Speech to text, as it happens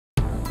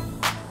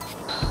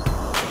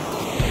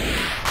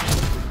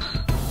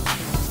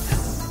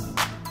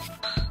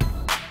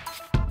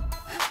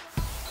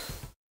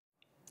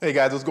Hey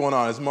guys, what's going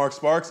on? It's Mark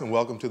Sparks and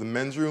welcome to the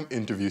Men's Room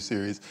interview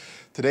series.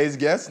 Today's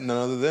guest, none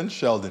other than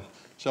Sheldon.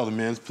 Sheldon,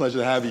 man, it's a pleasure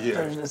to have you here.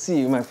 Pleasure to see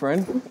you, my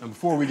friend. And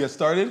before we get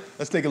started,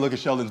 let's take a look at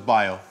Sheldon's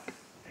bio.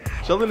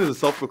 Sheldon is a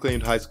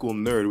self-proclaimed high school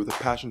nerd with a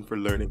passion for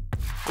learning.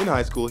 In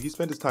high school, he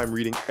spent his time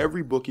reading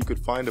every book he could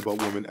find about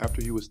women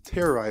after he was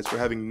terrorized for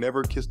having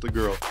never kissed a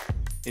girl.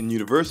 In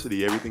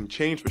university, everything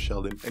changed for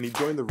Sheldon and he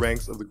joined the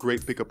ranks of the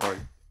Great Pickup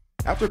Party.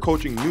 After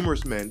coaching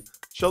numerous men,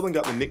 Sheldon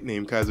got the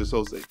nickname Kaiser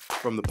Sose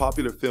from the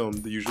popular film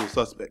The Usual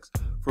Suspects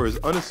for his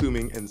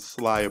unassuming and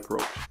sly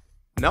approach.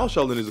 Now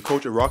Sheldon is a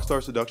coach at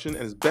Rockstar Seduction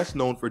and is best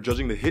known for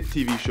judging the hit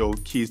TV show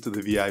Keys to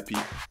the VIP.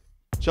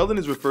 Sheldon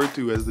is referred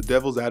to as the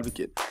devil's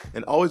advocate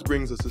and always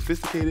brings a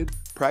sophisticated,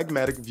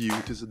 pragmatic view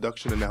to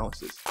seduction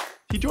analysis.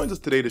 He joins us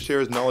today to share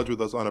his knowledge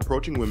with us on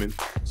approaching women,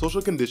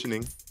 social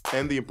conditioning,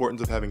 and the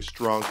importance of having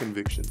strong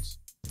convictions.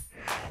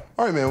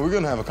 All right, man, we're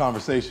going to have a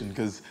conversation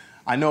because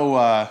I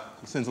know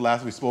since the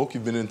last we spoke,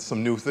 you've been into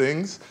some new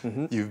things.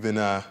 You've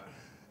been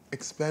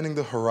expanding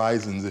the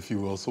horizons, if you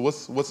will. So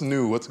what's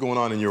new? What's going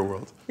on in your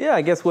world? Yeah,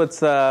 I guess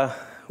what's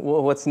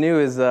new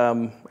is,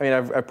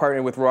 I've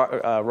partnered with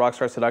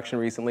Rockstar Seduction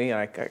recently, and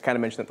I kind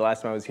of mentioned it the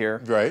last time I was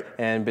here. Right.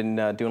 And been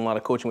doing a lot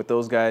of coaching with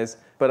those guys.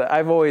 But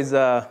I've always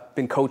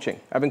been coaching.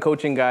 I've been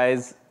coaching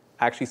guys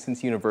actually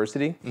since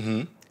university,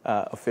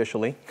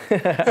 officially.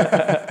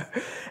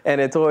 And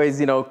it's always,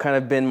 kind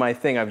of been my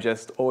thing. I've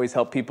just always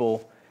helped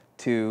people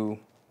to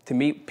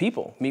meet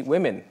people, meet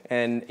women.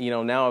 And,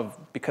 now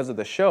because of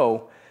the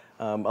show,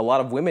 a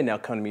lot of women now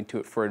come to me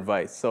for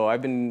advice. So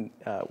I've been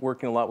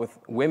working a lot with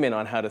women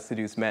on how to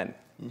seduce men.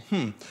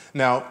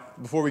 Now,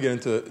 before we get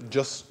into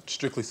just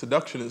strictly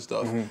seduction and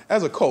stuff,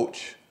 as a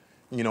coach,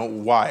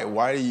 why?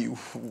 Why do you,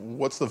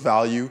 what's the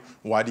value?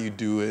 Why do you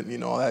do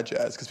it? All that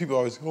jazz. Because people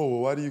always go, oh, well,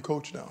 why do you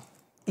coach now?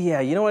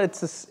 Yeah, you know what,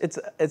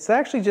 it's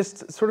actually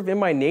just sort of in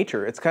my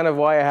nature. It's kind of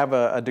why I have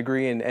a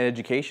degree in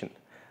education.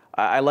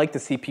 I like to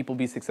see people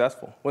be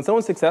successful. When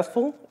someone's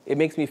successful, it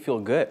makes me feel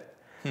good.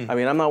 I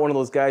mean, I'm not one of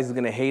those guys who's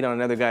going to hate on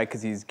another guy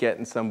because he's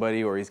getting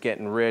somebody or he's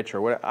getting rich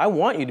or whatever. I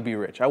want you to be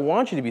rich. I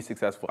want you to be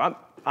successful.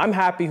 I'm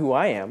happy who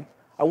I am.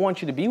 I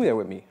want you to be there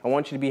with me. I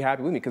want you to be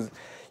happy with me because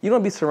you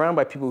don't want to be surrounded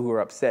by people who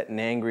are upset and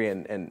angry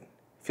and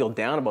feel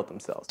down about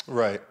themselves.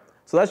 Right.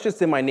 So that's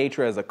just in my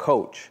nature as a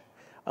coach.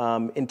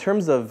 In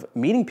terms of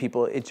meeting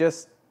people,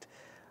 it's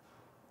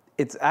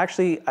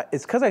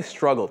because I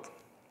struggled.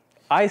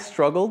 I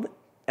struggled,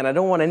 and I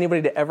don't want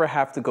anybody to ever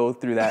have to go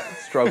through that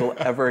struggle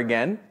ever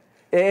again.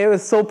 It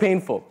was so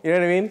painful, you know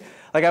what I mean?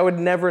 Like I would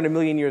never in a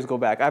million years go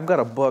back. I've got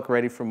a book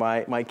ready for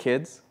my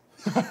kids,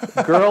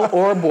 girl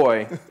or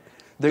boy.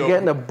 They're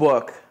getting a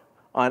book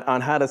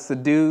on how to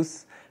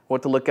seduce,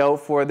 what to look out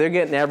for. They're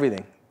getting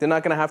everything. They're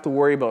not gonna have to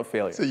worry about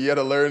failure. So you had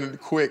to learn it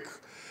quick.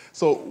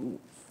 So,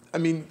 I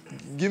mean,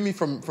 give me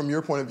from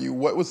your point of view,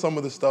 what was some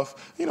of the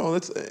stuff,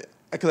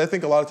 because I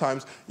think a lot of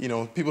times,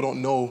 people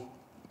don't know,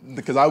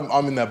 because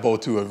I'm in that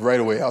boat too, right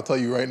away. I'll tell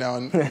you right now,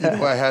 and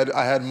I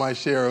had my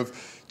share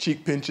of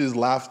cheek pinches,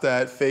 laughed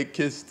at, fake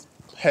kissed,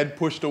 head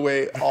pushed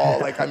away,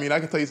 all I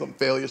can tell you some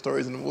failure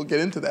stories and we'll get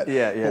into that.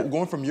 Yeah. But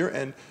going from your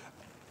end,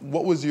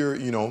 what was your,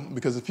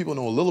 because if people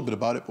know a little bit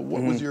about it, but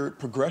what was your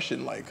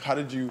progression like? How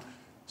did you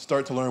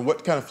start to learn?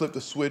 What kind of flipped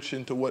the switch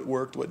into what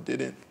worked, what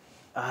didn't?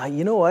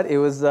 You know what, it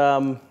was,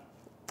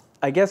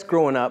 I guess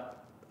growing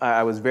up,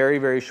 I was very,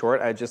 very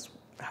short. I just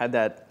had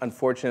that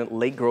unfortunate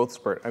late growth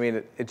spurt. I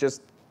mean, it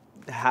just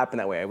happened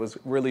that way. I was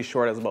really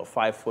short. I was about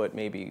 5 foot,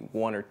 maybe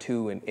 1 or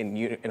 2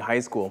 in high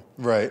school.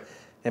 Right.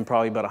 And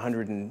probably about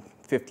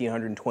 150,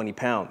 120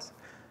 pounds.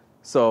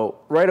 So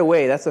right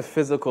away, that's a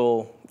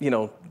physical,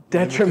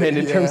 detriment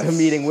in terms of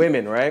meeting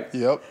women, right?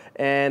 Yep.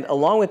 And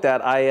along with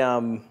that,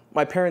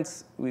 my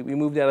parents, we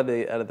moved out of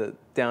the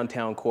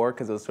downtown core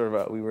because it was sort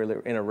of we were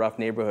in a rough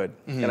neighborhood,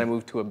 and I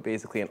moved to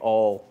basically an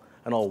all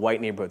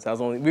white neighborhood.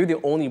 So we were the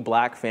only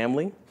black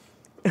family,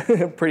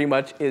 pretty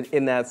much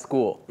in that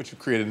school. Which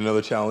created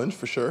another challenge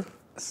for sure.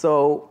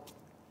 So,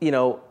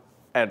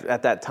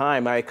 at that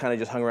time, I kind of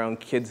just hung around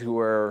kids who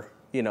were,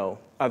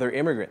 other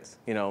immigrants.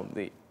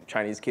 The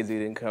Chinese kids who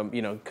didn't come,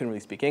 couldn't really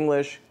speak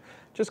English.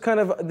 Just kind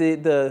of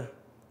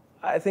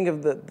I think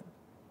of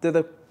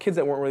the kids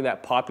that weren't really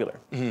that popular.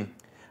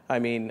 I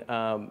mean,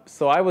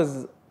 so I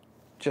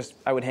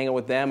would hang out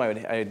with them.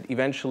 I'd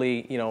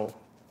eventually,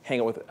 hang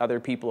out with other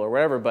people or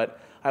whatever, but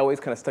I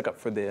always kind of stuck up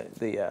for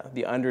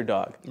the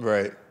underdog.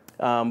 Right.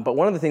 But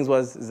one of the things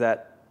is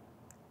that,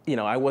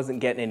 I wasn't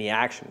getting any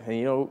action.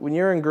 And, when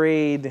you're in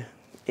grade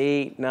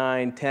 8,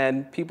 9,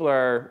 10, people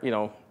are,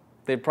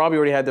 they probably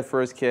already had their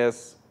first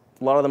kiss.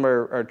 A lot of them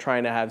are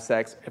trying to have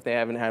sex if they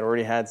haven't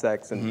already had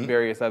sex and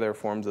various other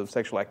forms of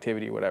sexual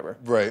activity or whatever.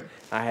 Right.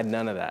 I had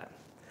none of that.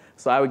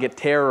 So I would get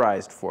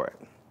terrorized for it.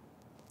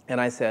 And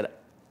I said,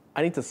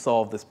 I need to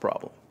solve this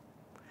problem.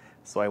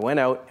 So I went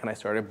out and I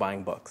started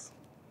buying books.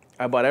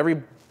 I bought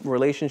every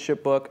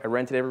relationship book. I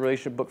rented every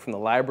relationship book from the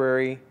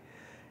library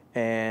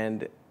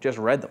and just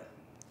read them.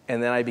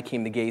 And then I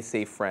became the gay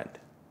safe friend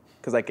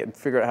because I could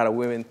figure out how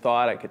women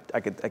thought. I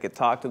could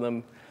talk to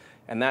them,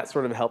 and that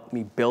sort of helped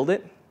me build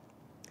it.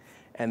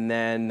 And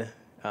then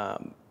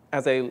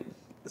as I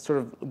sort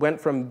of went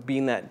from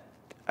being that,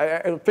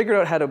 I figured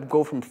out how to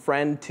go from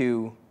friend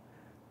to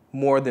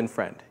more than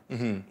friend.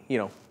 Friend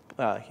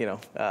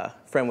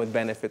with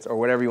benefits or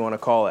whatever you want to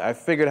call it. I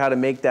figured how to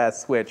make that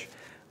switch.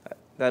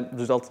 That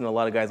resulted in a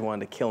lot of guys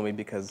wanting to kill me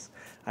because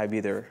I'd be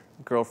their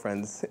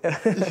girlfriend's.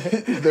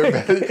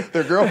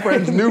 their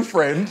girlfriend's new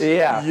friend.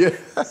 Yeah.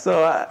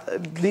 So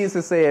needless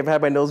to say, I've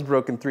had my nose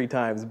broken 3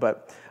 times,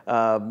 but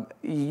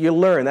you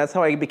learn. That's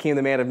how I became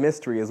the man of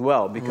mystery as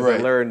well, because I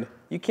learned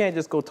you can't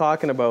just go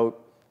talking about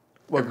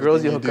what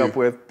girls you hook up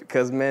with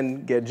because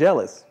men get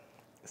jealous.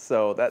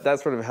 So that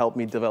sort of helped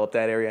me develop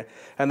that area.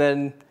 And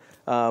then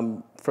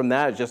from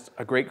that, just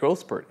a great growth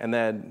spurt. And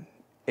then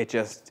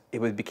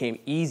it became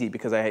easy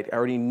because I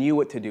already knew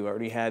what to do. I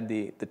already had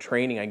the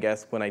training, I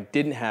guess, when I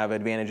didn't have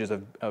advantages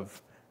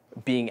of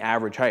being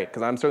average height.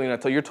 Because I'm certainly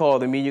not, you're taller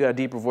than me, you got a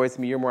deeper voice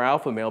than me, you're more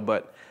alpha male,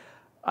 but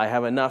I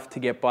have enough to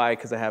get by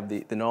because I have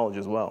the knowledge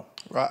as well.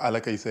 I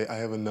like how you say, I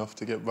have enough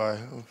to get by.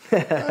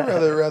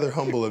 rather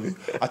humble of you.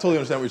 I totally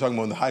understand what you're talking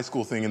about in the high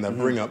school thing and that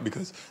bring up,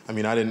 because I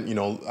mean, I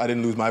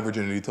didn't lose my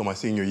virginity until my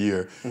senior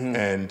year.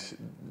 And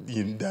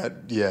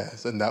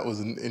that was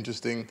an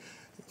interesting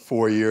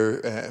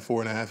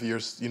 4.5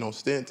 years,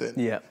 stint.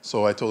 And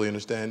so I totally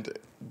understand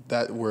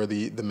that where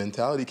the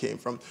mentality came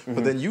from.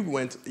 But then you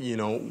went,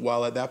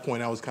 while at that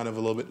point I was kind of a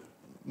little bit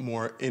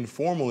more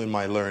informal in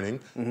my learning,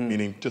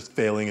 meaning just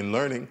failing and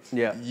learning.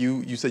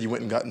 You said you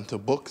went and got into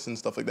books and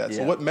stuff like that.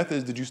 So what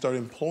methods did you start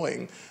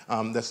employing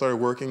that started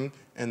working,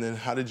 and then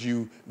how did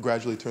you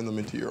gradually turn them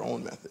into your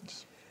own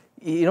methods?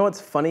 You know what's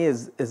funny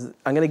is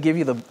I'm going to give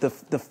you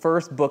the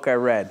first book I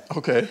read.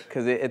 Okay.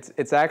 Because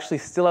it's actually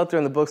still out there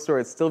in the bookstore.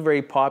 It's still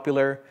very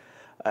popular.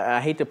 I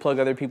hate to plug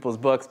other people's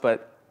books,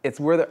 but it's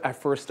where I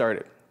first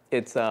started.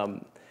 It's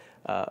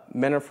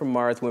Men Are From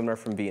Mars, Women Are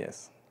From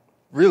Venus.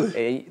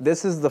 Really?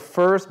 This is the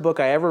first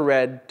book I ever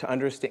read to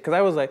understand. Because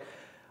I was like,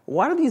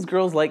 why do these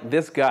girls like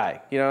this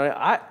guy?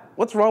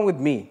 What's wrong with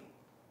me?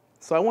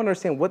 So I want to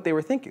understand what they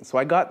were thinking. So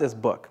I got this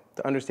book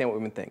to understand what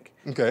women think.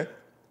 Okay.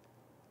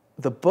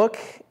 The book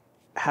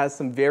has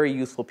some very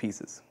useful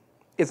pieces.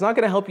 It's not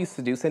going to help you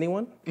seduce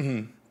anyone,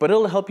 but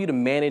it'll help you to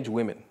manage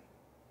women.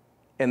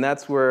 And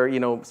that's where,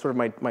 sort of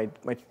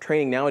my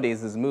training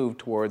nowadays has moved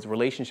towards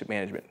relationship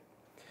management.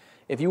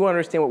 If you want to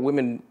understand what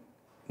women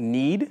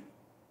need,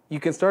 you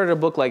can start at a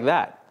book like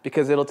that,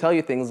 because it'll tell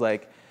you things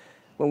like,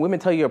 when women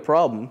tell you a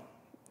problem,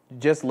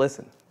 just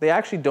listen. They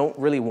actually don't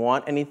really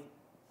want any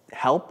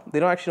help. They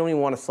don't actually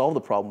want to solve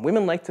the problem.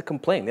 Women like to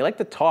complain. They like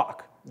to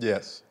talk.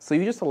 Yes. So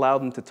you just allow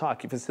them to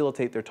talk. You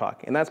facilitate their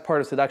talk. And that's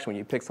part of seduction. When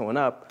you pick someone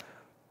up,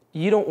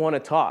 you don't want to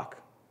talk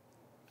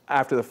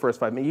after the first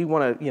 5 minutes. You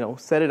want to,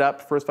 set it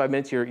up. First 5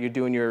 minutes, you're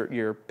doing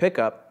your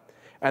pickup,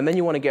 and then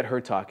you want to get her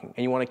talking,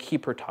 and you want to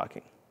keep her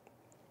talking.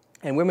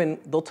 And women,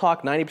 they'll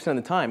talk 90% of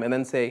the time and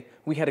then say,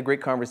 we had a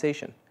great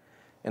conversation.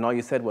 And all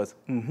you said was,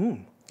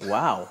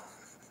 wow.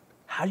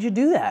 How'd you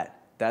do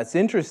that? That's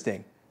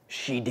interesting.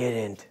 She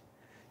didn't.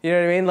 You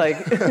know what I mean?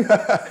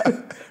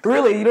 Like,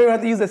 really, you don't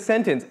have to use a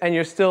sentence, and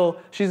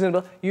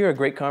you're a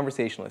great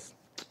conversationalist.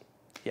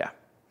 Yeah.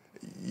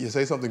 You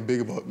say something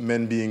big about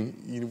men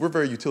being, we're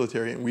very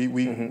utilitarian.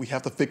 We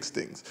have to fix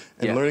things.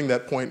 And learning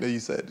that point that you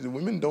said,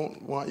 women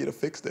don't want you to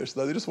fix their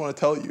stuff. They just want to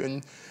tell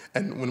you.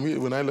 And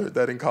when I learned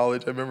that in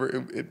college, I remember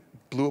it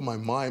blew up my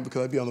mind,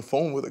 because I'd be on the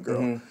phone with a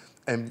girl,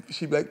 and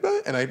she'd be like, bah,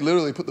 and I'd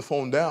literally put the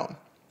phone down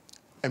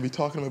and be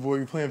talking to my boy,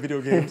 be playing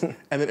video games. And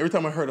then every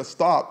time I heard her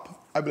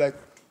stop, I'd be like,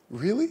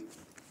 really?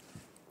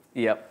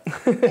 Yep.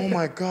 Oh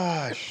my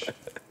gosh.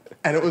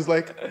 And it was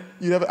like,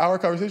 you'd have an hour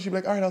conversation, she'd be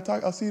like, all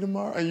right, I'll see you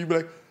tomorrow. And you'd be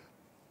like,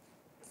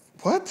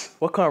 what?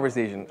 What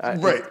conversation?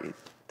 Right. It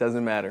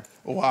doesn't matter.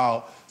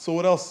 Wow. So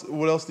what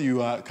else do you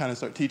kind of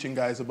start teaching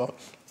guys about?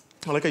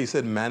 I like how you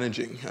said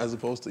managing as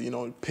opposed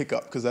to, pick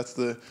up, because that's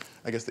the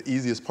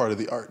easiest part of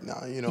the art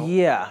now,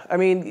 Yeah. I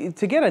mean,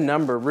 to get a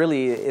number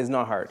really is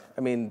not hard.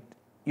 I mean,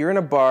 you're in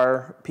a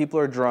bar, people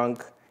are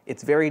drunk,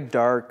 it's very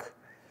dark.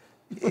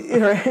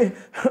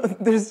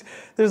 There's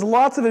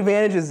lots of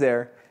advantages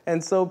there.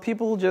 And so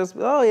people just,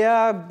 oh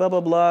yeah, blah,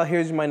 blah, blah,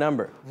 here's my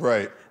number.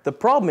 Right. The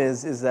problem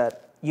is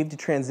that you have to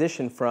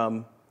transition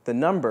from the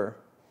number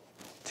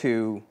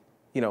to,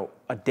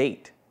 a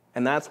date.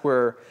 And that's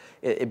where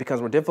it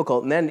becomes more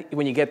difficult. And then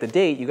when you get the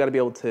date, you got to be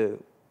able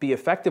to be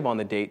effective on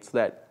the date so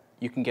that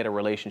you can get a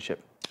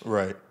relationship.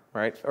 Right.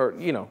 Right? Or,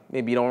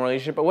 maybe you don't want a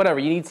relationship, but whatever.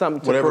 You need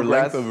something to whatever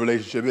progress. Length of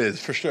relationship is,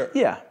 for sure.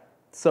 Yeah.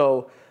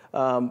 So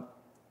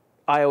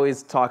I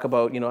always talk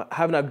about,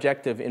 have an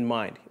objective in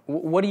mind.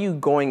 What are you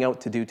going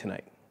out to do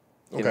tonight?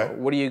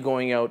 What are you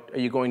going out? Are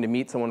you going to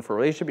meet someone for a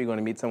relationship? Are you going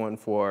to meet someone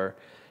for,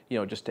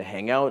 just to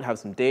hang out, have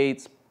some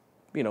dates?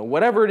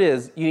 Whatever it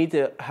is, you need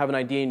to have an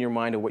idea in your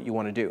mind of what you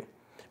want to do,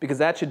 because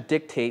that should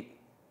dictate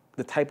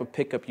the type of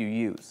pickup you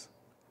use.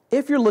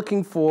 If you're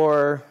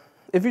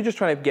just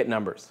trying to get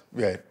numbers,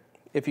 right?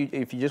 If you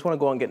just want to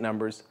go out and get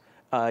numbers,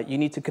 you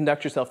need to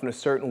conduct yourself in a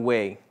certain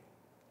way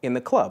in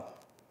the club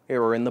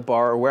or in the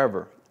bar or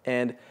wherever,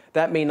 and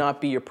that may not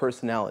be your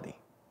personality,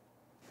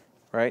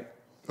 right?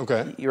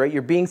 Okay.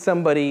 You're being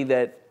somebody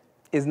that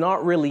is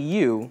not really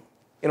you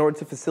in order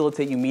to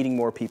facilitate you meeting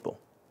more people.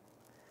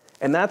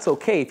 And that's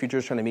okay if you're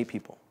just trying to meet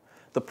people.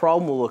 The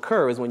problem will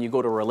occur is when you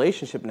go to a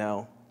relationship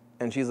now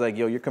and she's like,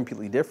 yo, you're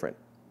completely different.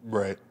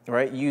 Right.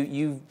 Right?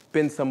 You've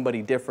been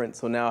somebody different,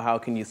 so now how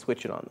can you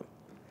switch it on them?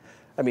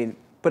 I mean,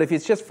 but if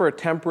it's just for a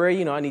temporary,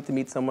 you know, I need to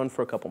meet someone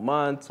for a couple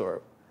months,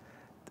 or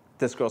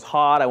this girl's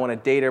hot, I want to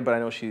date her, but I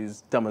know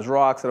she's dumb as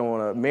rocks, I don't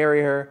want to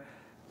marry her,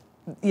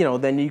 you know,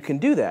 then you can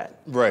do that.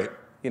 Right.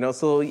 You know,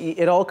 so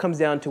it all comes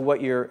down to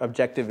what your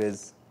objective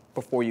is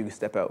before you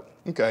step out.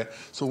 Okay.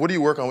 So what do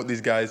you work on with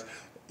these guys,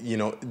 you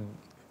know,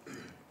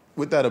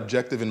 with that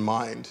objective in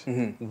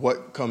mind,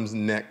 what comes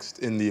next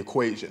in the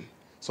equation?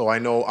 So I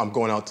know I'm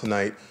going out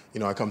tonight, you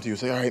know, I come to you and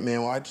say, all right,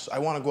 man, well, I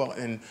want to go out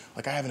and,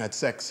 like, I haven't had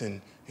sex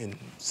in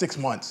 6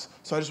 months.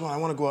 So I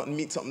want to go out and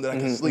meet something that I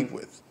can sleep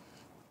with.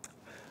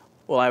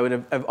 Well, I would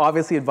have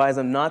obviously advised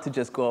them not to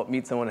just go out,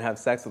 meet someone and have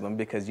sex with them,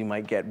 because you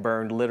might get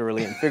burned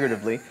literally and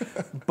figuratively.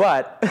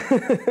 But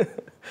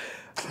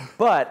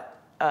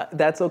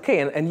that's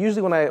okay. And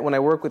usually when I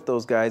work with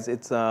those guys,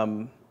 it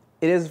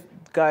is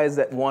guys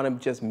that want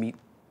to just meet.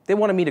 They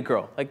want to meet a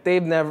girl. Like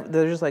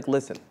they're just like,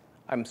 listen,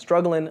 I'm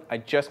struggling. I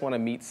just want to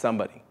meet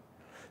somebody.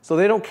 So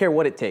they don't care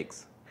what it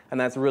takes, and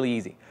that's really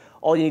easy.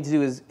 All you need to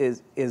do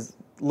is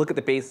look at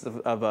the basis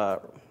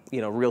of you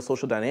know, real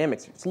social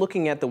dynamics. It's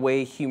looking at the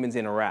way humans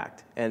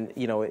interact, and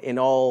you know, in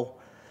all,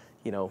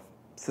 you know,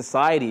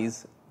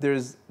 societies,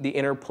 there's the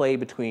interplay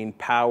between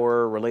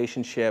power,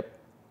 relationship.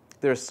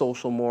 There's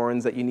social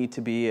mores that you need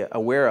to be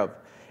aware of,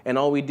 and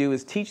all we do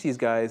is teach these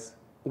guys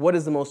what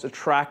is the most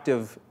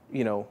attractive,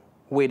 you know,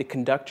 way to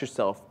conduct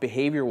yourself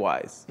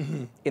behavior-wise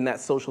in that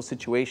social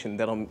situation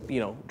that'll, you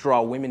know,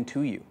 draw women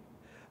to you.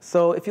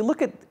 So if you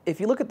look at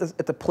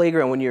the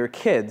playground when you're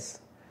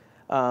kids,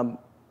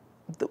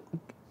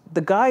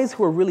 the guys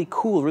who are really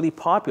cool, really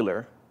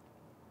popular,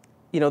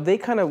 you know, they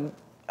kind of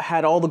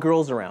had all the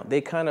girls around.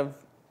 They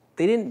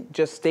didn't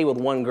just stay with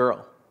one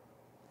girl,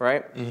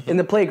 right? In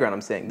the playground,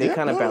 I'm saying. They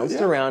kind of bounced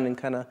around and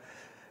kind of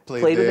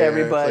played with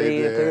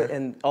everybody,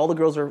 and all the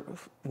girls are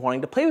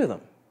wanting to play with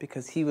him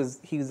because he was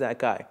that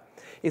guy.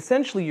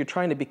 Essentially, you're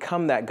trying to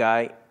become that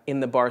guy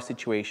in the bar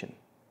situation.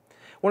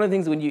 One of the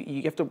things when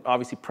you have to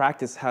obviously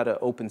practice how to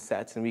open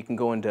sets, and we can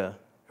go into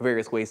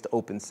various ways to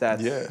open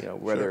sets. Yeah, you know,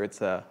 whether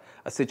it's a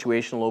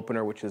situational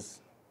opener, which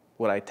is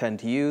what I tend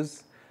to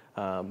use,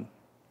 you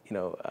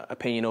know,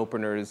 opinion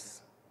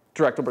openers,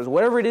 direct openers,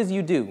 whatever it is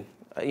you do.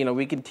 You know,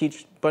 we can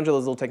teach a bunch of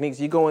those little techniques.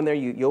 You go in there,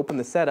 you open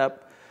the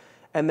setup,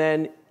 and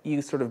then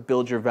you sort of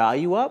build your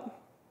value up,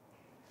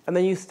 and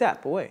then you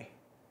step away.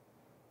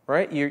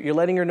 Right? You're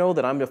letting her know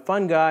that I'm a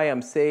fun guy,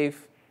 I'm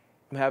safe,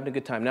 I'm having a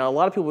good time. Now, a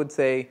lot of people would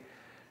say,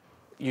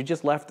 you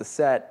just left the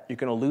set, you're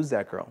going to lose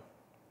that girl.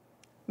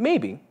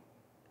 Maybe.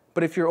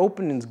 But if your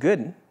opening's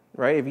good,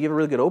 right, if you have a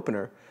really good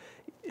opener,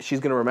 she's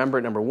going to remember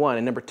it, number one.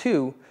 And number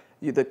two,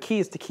 the key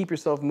is to keep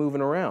yourself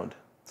moving around.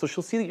 So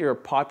she'll see that you're a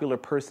popular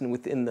person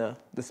within the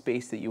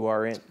space that you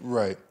are in.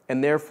 Right.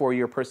 And therefore,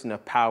 you're a person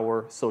of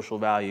power, social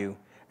value,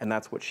 and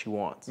that's what she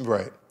wants.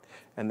 Right.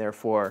 And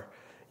therefore,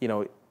 you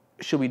know,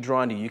 she'll be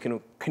drawn to you. You can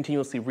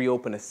continuously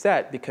reopen a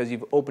set because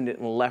you've opened it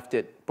and left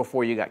it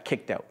before you got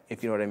kicked out,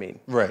 if you know what I mean.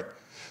 Right.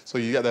 So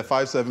you got that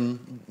 5'7"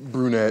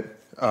 brunette.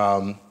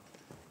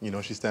 You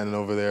know, she's standing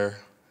over there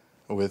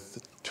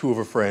with two of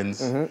her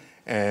friends,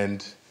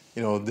 and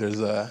you know, there's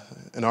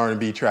an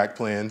R&B track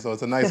playing, so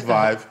it's a nice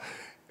vibe.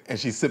 And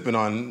she's sipping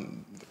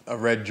on a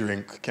red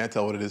drink. Can't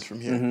tell what it is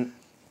from here.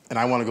 And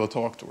I want to go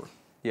talk to her.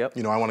 Yep.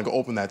 You know, I want to go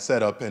open that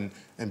set up and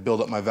build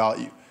up my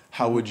value.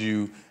 How would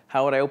you?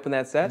 How would I open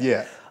that set?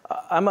 Yeah.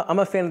 I'm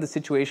a fan of the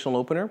situational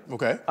opener.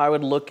 Okay. I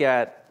would look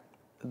at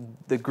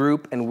the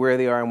group and where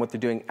they are and what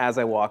they're doing as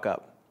I walk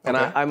up. And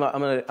okay. I'm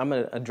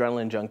an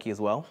adrenaline junkie as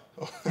well.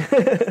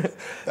 That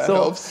so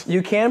helps.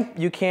 You can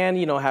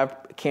you know,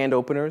 have canned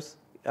openers.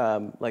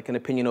 Like an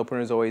opinion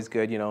opener is always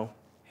good. You know,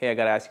 hey, I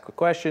got to ask you a quick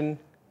question.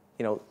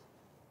 You know,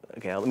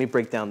 okay, let me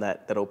break down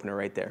that opener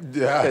right there.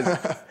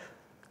 Yeah.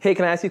 Hey,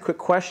 can I ask you a quick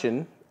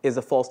question? Is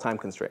a false time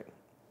constraint,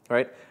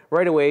 right?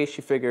 Right away,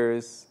 she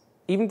figures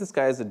even if this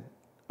guy is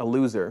a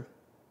loser,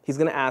 he's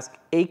going to ask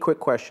a quick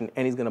question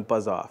and he's going to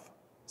buzz off.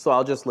 So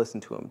I'll just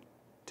listen to him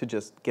to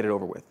just get it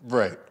over with.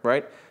 Right.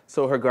 Right?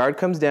 So her guard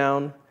comes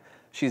down.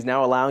 She's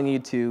now allowing you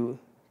to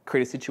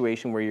create a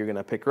situation where you're going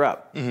to pick her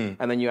up. And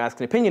then you ask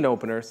an opinion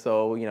opener.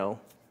 So, you know,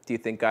 do you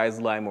think guys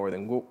lie more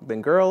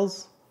than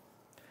girls?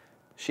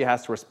 She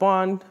has to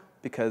respond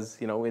because,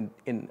 you know,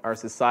 in our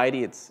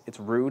society, it's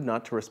rude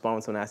not to respond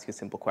when someone asks you a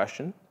simple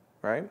question,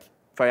 right?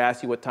 If I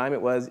asked you what time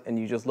it was and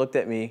you just looked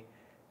at me,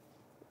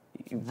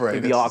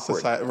 it'd be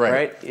awkward,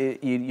 right?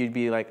 You'd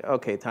be like,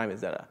 okay, time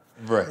is that.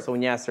 Right. So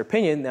when you ask her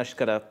opinion, now she's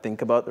got to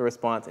think about the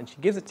response, and she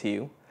gives it to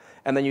you,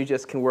 and then you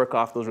just can work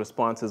off those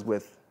responses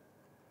with,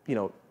 you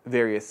know,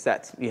 various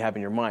sets you have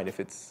in your mind. If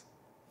it's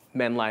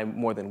men lie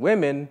more than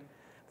women,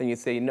 then you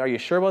say, are you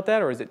sure about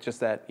that, or is it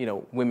just that, you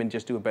know, women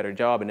just do a better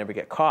job and never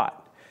get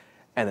caught?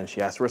 And then she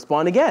has to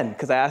respond again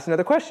because I asked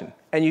another question,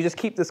 and you just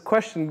keep this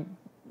question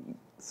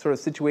sort of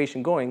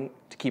situation going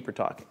to keep her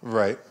talking.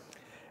 Right.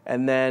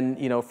 And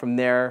then, from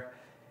there,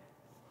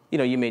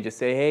 you may just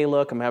say, hey,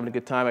 look, I'm having a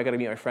good time. I got to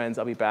meet my friends.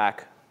 I'll be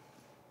back.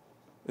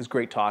 It was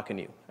great talking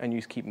to you. And you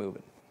just keep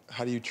moving.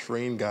 How do you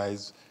train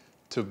guys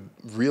to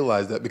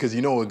realize that? Because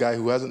a guy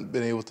who hasn't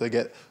been able to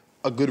get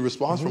a good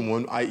response from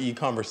one, i.e.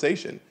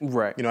 conversation.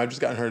 Right. I've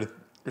just gotten her to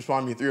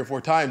respond to me 3 or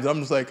 4 times. And I'm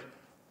just like,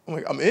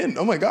 I'm in.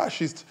 Oh my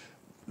gosh, you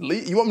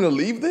want me to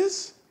leave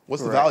this?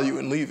 What's the value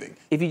in leaving?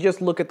 If you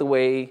just look at the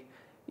way,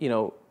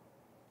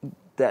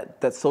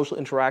 that social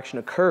interaction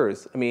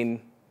occurs, I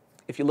mean,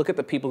 if you look at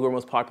the people who are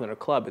most popular in a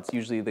club, it's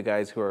usually the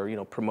guys who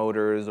are,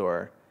 promoters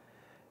or,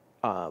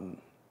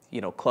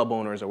 club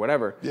owners or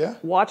whatever. Yeah.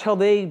 Watch how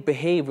they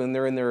behave when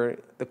they're in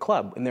the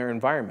club, in their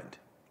environment,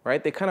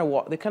 right? They kind of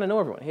know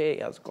everyone. Hey,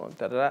 how's it going?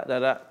 Da da da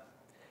da.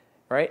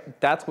 Right?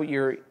 That's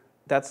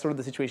sort of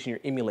the situation you're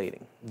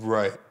emulating.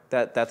 Right.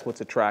 That's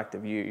what's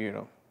attractive.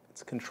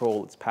 It's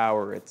control, it's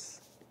power,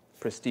 it's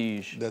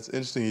prestige. That's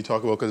interesting you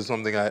talk about, because it's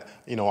something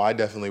I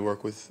definitely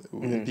work with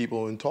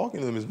people, and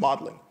talking to them is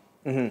modeling.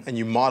 And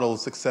you model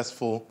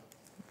successful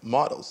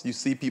models. You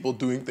see people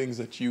doing things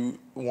that you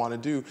want to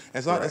do. And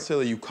it's not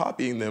necessarily you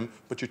copying them,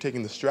 but you're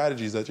taking the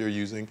strategies that you're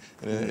using.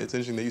 And it's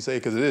interesting that you say,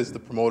 because it is the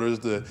promoters,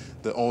 the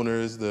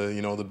owners,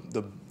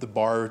 the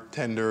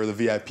bartender, the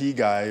VIP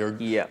guy, or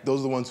those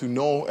are the ones who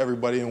know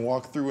everybody and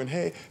walk through and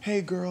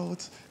hey girl,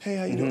 hey,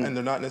 how you doing? And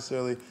they're not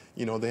necessarily,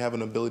 they have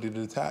an ability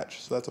to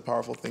detach. So that's a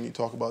powerful thing you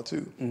talk about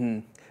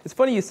too. It's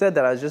funny you said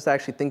that. I was just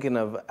actually thinking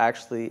of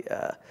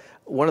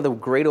one of the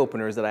great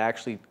openers that I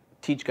actually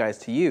teach guys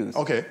to use.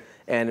 Okay.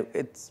 And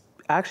it's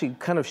actually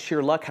kind of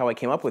sheer luck how I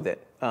came up with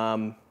it.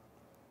 One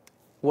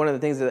of the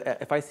things that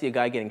if I see a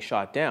guy getting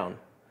shot down,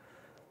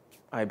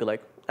 I'd be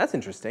like, that's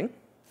interesting.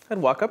 I'd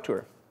walk up to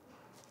her.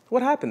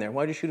 What happened there?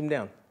 Why'd you shoot him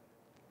down?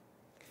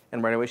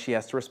 And right away she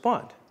has to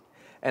respond.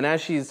 And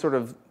as she's sort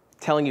of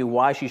telling you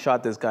why she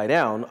shot this guy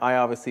down, I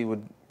obviously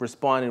would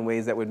respond in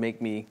ways that would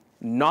make me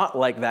not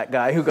like that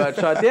guy who got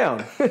shot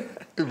down.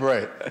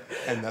 Right,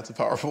 and that's a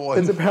powerful one.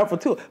 It's a powerful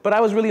tool. But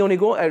I was really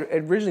I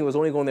originally was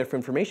only going there for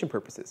information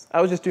purposes. I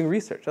was just doing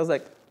research. I was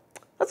like,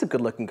 that's a good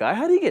looking guy.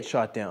 How did he get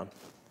shot down?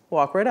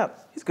 Walk right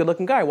up. He's a good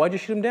looking guy. Why'd you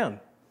shoot him down?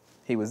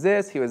 He was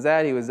this, he was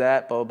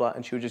that, blah, blah, blah.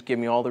 And she would just give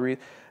me all the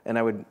reasons. And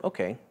I would,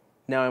 okay,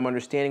 now I'm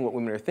understanding what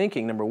women are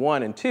thinking, number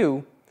one. And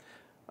two,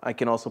 I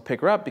can also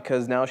pick her up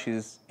because now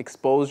she's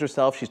exposed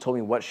herself. She's told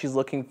me what she's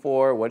looking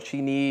for, what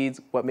she needs,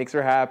 what makes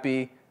her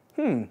happy.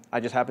 I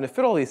just happen to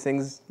fit all these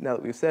things now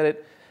that we've said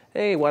it.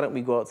 Hey, why don't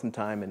we go out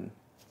sometime and,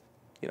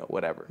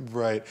 whatever.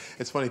 Right.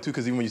 It's funny, too,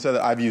 because even when you said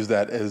that, I've used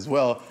that as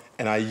well.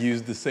 And I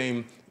use the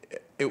same,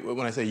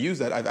 when I say use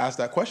that, I've asked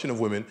that question of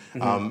women,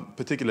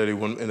 particularly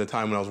in the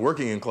time when I was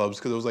working in clubs,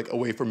 because it was like a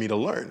way for me to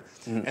learn.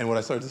 And what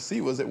I started to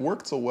see was it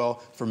worked so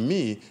well for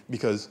me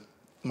because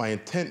my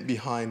intent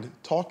behind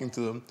talking to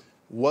them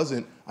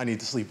wasn't, I need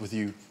to sleep with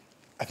you,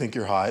 I think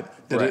you're hot.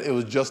 It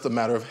was just a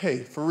matter of,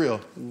 hey, for real,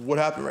 what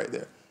happened right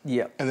there?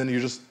 Yeah. And then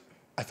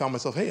I found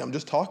myself, hey, I'm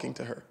just talking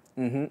to her.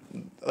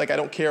 Like, I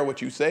don't care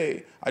what you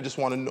say. I just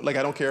want to know, like,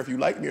 I don't care if you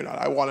like me or not.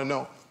 I want to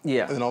know.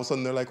 Yeah. And then all of a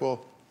sudden they're like,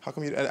 well, how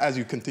come as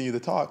you continue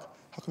to talk,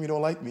 how come you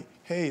don't like me?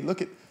 Hey,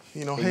 look at,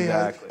 Exactly.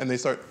 hey, and they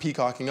start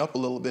peacocking up a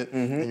little bit.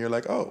 And you're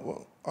like, hey.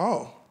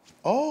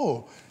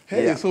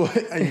 So,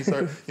 and you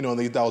start,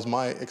 that was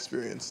my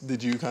experience.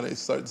 Did you kind of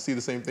start to see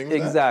the same thing with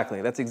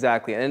Exactly. That's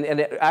exactly.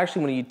 And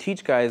actually, when you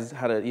teach guys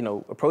how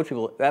to, approach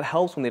people, that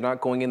helps when they're not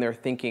going in there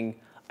thinking,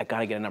 I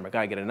gotta get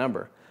a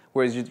number.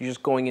 Whereas you're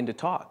just going in to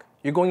talk.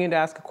 You're going in to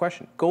ask a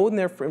question. Go in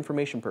there for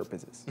information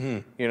purposes.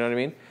 You know what I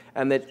mean?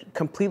 And that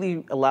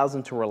completely allows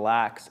them to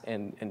relax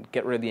and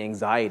get rid of the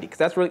anxiety. Because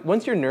that's really,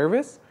 once you're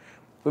nervous,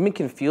 women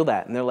can feel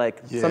that. And they're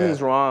like,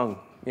 something's wrong,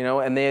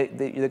 and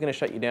they're gonna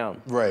shut you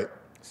down. Right.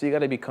 So you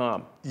gotta be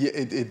calm. Yeah,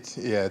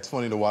 it's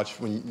funny to watch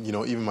when,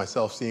 even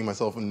myself, seeing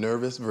myself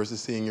nervous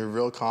versus seeing you're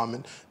real calm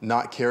and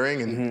not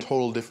caring and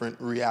total different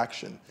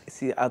reaction.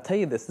 See, I'll tell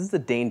you this is the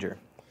danger.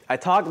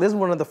 This is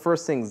one of the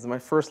first things, my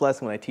first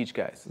lesson when I teach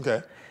guys.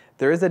 Okay.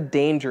 There is a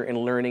danger in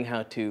learning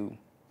how to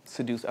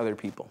seduce other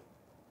people.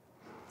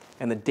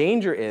 And the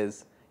danger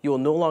is you will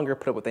no longer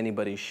put up with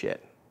anybody's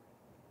shit.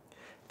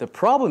 The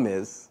problem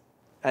is,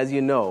 as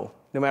you know,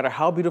 no matter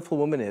how beautiful a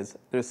woman is,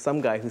 there's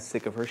some guy who's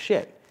sick of her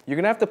shit. You're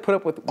gonna have to put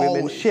up with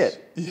women's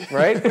shit,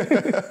 right?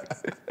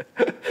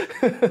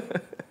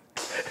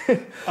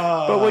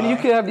 But when you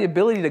can have the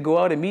ability to go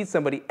out and meet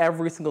somebody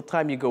every single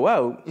time you go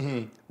out,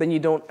 then you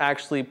don't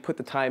actually put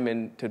the time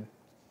in to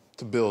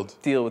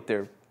deal with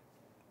their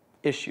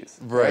issues,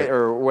 right?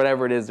 Or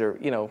whatever it is, or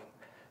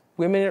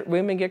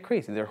women get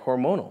crazy. They're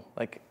hormonal.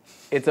 Like,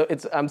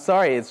 I'm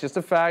sorry, it's just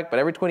a fact. But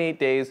every 28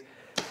 days,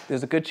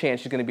 there's a good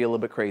chance she's going to be a little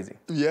bit crazy.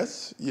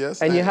 Yes.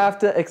 And you have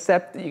to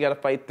accept that you got to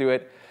fight through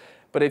it.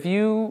 But if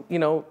you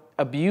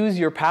abuse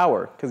your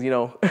power, because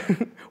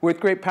with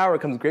great power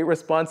comes great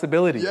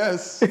responsibility.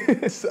 Yes.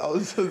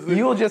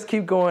 You will just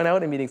keep going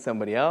out and meeting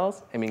somebody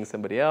else, and meeting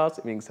somebody else,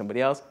 and meeting somebody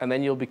else, and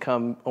then you'll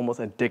become almost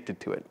addicted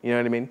to it. You know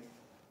what I mean?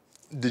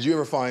 Did you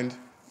ever find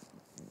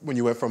when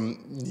you went from,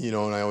 you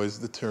know, and I always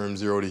the term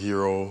zero to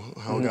hero,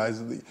 how guys,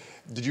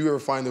 did you ever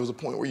find there was a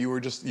point where you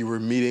were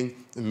meeting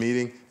and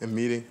meeting and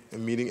meeting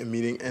and meeting and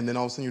meeting, and then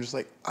all of a sudden you're just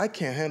like, I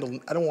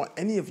don't want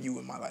any of you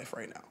in my life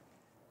right now?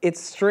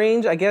 It's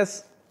strange, I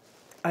guess.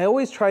 I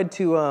always tried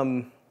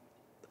to,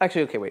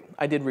 actually, okay, wait,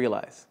 I did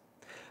realize.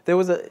 There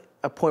was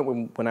a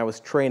point when I was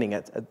training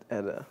at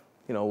a,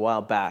 you know, a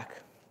while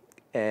back,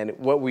 and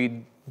what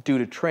we'd do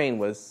to train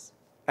was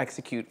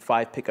execute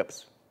 5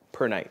 pickups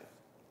per night.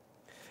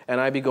 And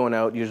I'd be going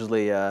out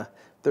usually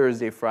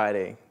Thursday,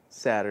 Friday,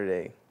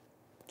 Saturday,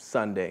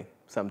 Sunday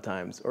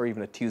sometimes, or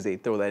even a Tuesday,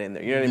 throw that in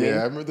there. You know what I mean? Yeah,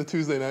 I remember the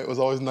Tuesday night was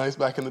always nice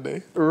back in the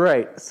day.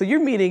 Right. So you're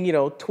meeting, you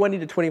know, 20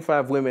 to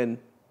 25 women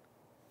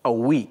a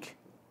week.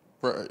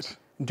 Right.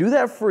 Do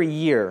that for a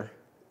year,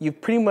 you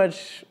pretty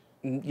much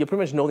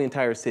know the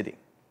entire city.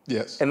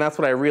 Yes. And that's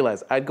what I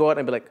realized. I'd go out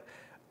and be like,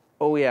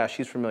 oh yeah,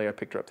 she's familiar, I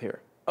picked her up here.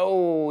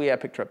 Oh yeah, I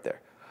picked her up there.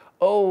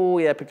 Oh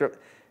yeah, I picked her up.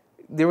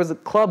 There was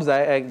clubs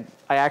I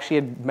actually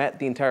had met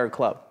the entire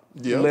club,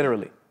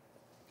 literally.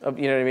 You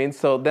know what I mean?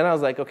 So then I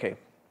was like, okay,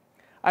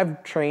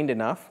 I've trained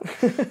enough.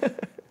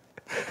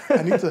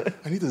 I need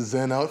to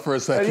zen out for a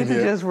second here. I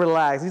need to just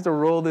relax. I need to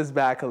roll this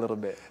back a little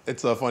bit.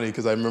 It's funny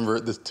because I remember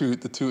the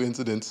two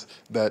incidents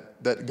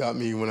that got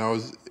me when I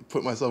was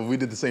put myself. We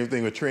did the same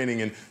thing with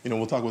training, and you know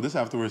we'll talk about this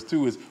afterwards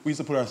too. Is we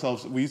used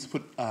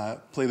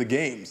to play the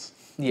games,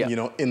 you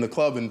know, in the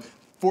club and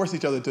force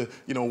each other to,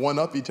 you know, one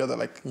up each other.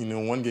 Like, you know,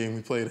 one game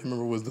we played, I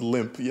remember, was the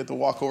limp. You had to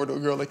walk over to a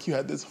girl like you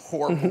had this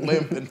horrible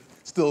limp and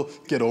still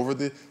get over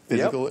the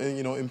physical and,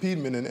 you know,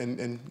 impediment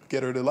and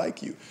get her to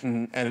like you.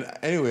 And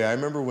anyway, I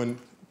remember when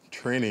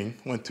training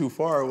went too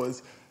far I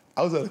was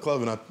at a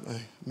club and I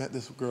met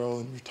this girl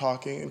and we were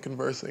talking and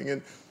conversing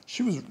and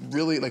she was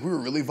really, like, we were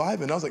really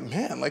vibing. I was like,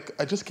 man, like,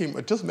 I just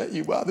met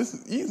you. Wow, this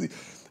is easy.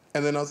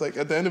 And then I was like,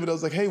 at the end of it, I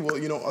was like, hey, well,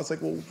 you know,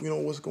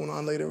 what's going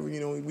on later? You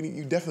know,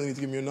 you definitely need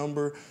to give me your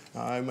number.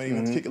 I might even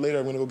have to kick it later.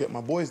 I'm going to go get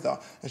my boys down.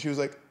 And she was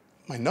like,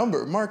 my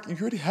number? Mark, you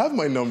already have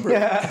my number.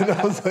 And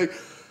I was like,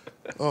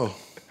 oh,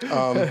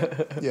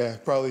 yeah,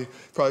 probably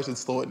should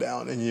slow it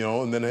down. And, you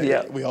know, and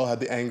then we all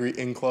had the angry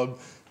in-club.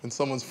 And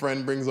someone's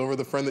friend brings over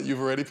the friend that you've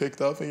already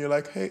picked up. And you're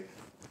like, hey,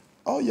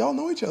 oh, y'all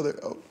know each other.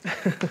 Oh.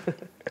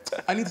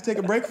 I need to take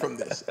a break from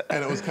this.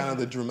 And it was kind of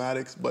the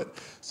dramatics, but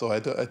so I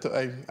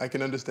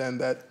can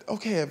understand that,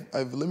 okay,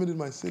 I've limited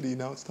my city,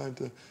 now it's time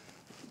to,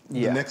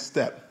 the next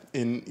step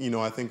in, you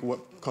know, I think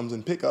what comes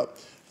in pickup,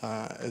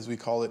 as we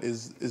call it,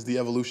 is the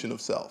evolution of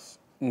self.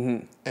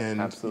 And,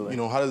 absolutely. you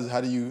know,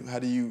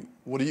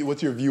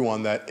 what's your view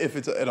on that, if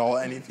it's at all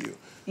any view?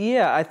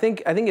 Yeah, I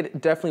think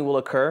it definitely will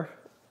occur.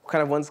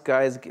 Kind of once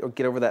guys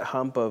get over that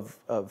hump of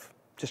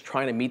just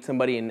trying to meet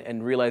somebody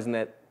and realizing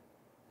that,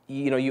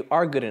 you know, you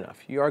are good enough.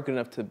 You are good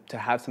enough to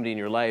have somebody in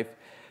your life.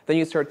 Then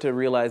you start to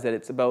realize that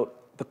it's about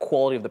the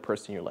quality of the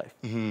person in your life.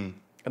 And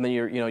then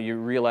you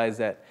realize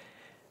that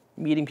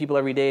meeting people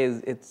every day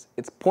it's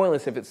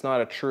pointless if it's not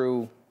a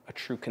true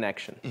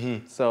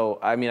connection. So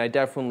I mean, I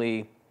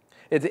definitely,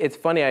 it's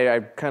funny.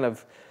 I kind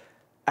of,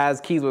 as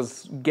Keys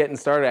was getting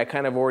started, I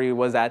kind of already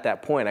was at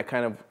that point. I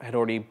kind of had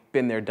already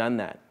been there, done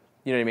that.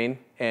 You know what I mean?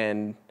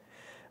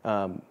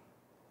 And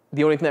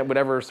the only thing that would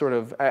ever sort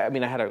of, I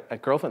mean, I had a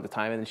girlfriend at the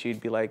time, and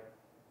she'd be like,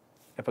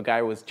 if a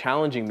guy was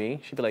challenging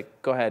me, she'd be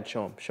like, go ahead,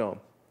 show him.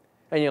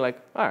 And you're like,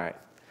 all right.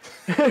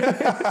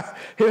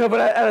 You know, but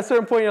at a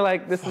certain point, you're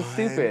like, this is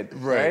stupid,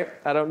 right?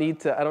 I don't need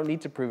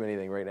to prove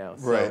anything right now.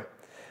 So,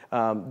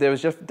 there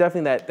was just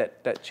definitely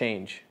that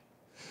change.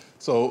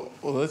 So,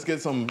 well, let's get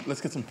some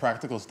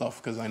practical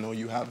stuff, because I know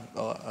you have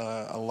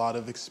a lot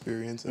of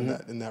experience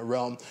in that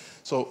realm.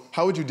 So,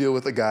 how would you deal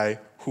with a guy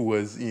who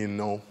was, you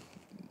know,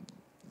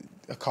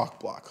 a cock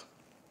block?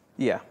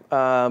 Yeah,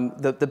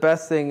 the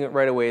best thing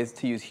right away is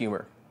to use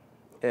humor.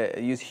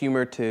 Use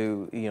humor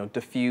to, you know,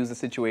 diffuse the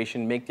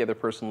situation, make the other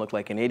person look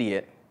like an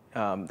idiot.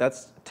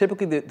 That's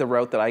typically the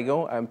route that I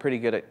go. I'm pretty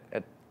good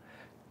at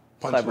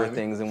clever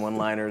things and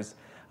one-liners.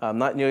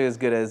 Not nearly as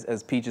good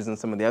as Peaches and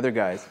some of the other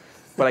guys,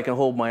 but I can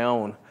hold my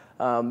own.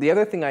 The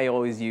other thing I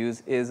always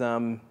use is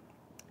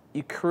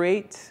you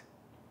create.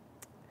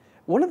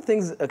 One of the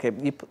things, okay,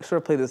 you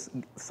sort of play this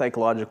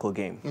psychological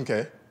game.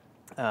 Okay.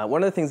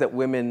 One of the things that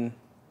women,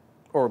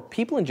 or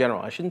people in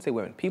general, I shouldn't say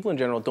women, people in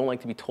general don't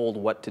like to be told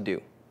what to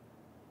do.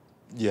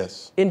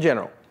 Yes. In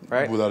general,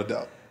 right? Without a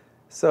doubt.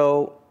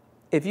 So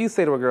if you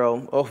say to a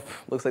girl, oh,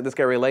 looks like this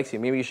guy really likes you,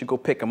 maybe you should go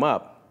pick him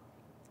up,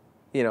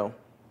 you know,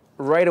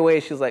 right away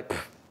she's like,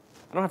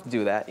 I don't have to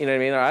do that. You know what I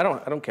mean? Or, I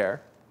don't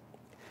care.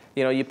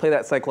 You know, you play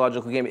that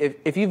psychological game.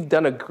 If you've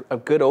done a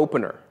good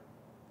opener,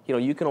 you know,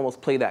 you can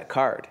almost play that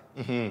card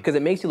because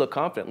it makes you look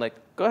confident. Like,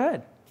 go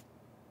ahead,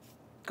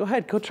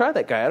 go try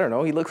that guy. I don't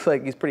know. He looks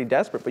like he's pretty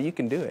desperate, but you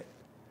can do it.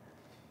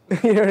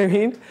 You know what I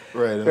mean?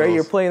 Right. Right.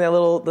 You're playing that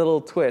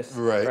little twist.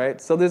 Right.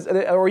 Right. So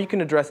or you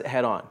can address it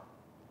head on.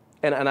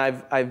 And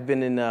I've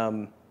been in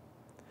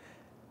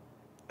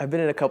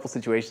a couple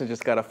situations.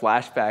 Just got a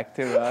flashback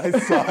to. I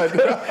saw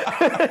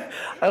it.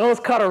 I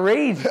almost caught a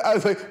rage. I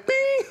was like,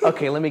 bing.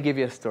 Okay, let me give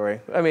you a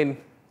story. I mean,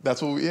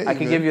 that's what we. Yeah, I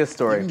can give you a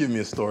story. You can give me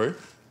a story.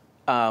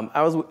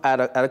 I was at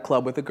a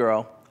club with a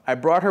girl. I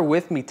brought her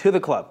with me to the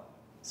club.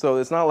 So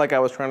it's not like I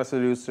was trying to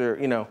seduce her,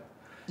 you know.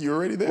 You're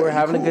already there. We're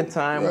having cool. a good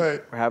time.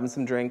 Right. We're having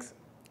some drinks.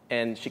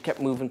 And she kept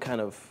moving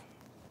kind of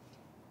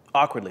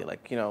awkwardly.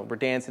 Like, you know, we're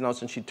dancing, all of a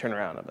sudden she'd turn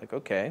around. I'm like,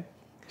 okay.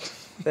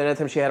 Then another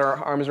time she had her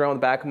arms around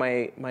the back of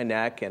my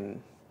neck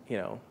and, you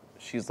know,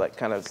 she's like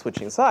kind of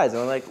switching sides.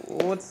 And I'm like,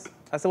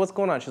 I said, what's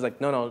going on? She's like,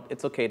 no,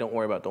 it's okay, don't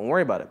worry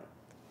about it.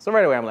 So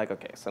right away I'm like,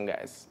 okay, some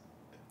guy's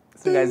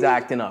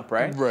acting up,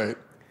 right? Right.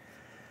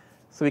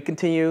 So we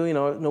continue, you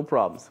know, no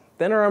problems.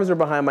 Then her arms are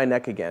behind my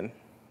neck again,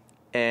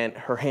 and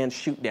her hands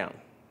shoot down.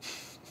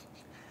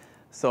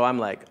 So I'm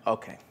like,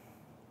 okay.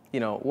 You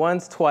know,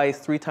 once, twice,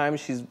 3 times,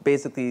 she's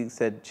basically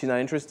said she's not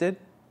interested,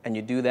 and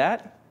you do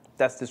that,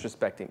 that's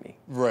disrespecting me.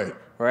 Right.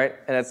 Right?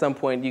 And at some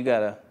point, you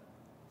gotta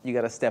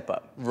step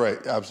up.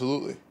 Right,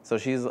 absolutely. So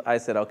I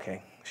said,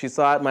 okay. She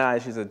saw it in my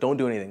eyes, she said, don't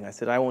do anything. I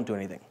said, I won't do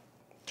anything.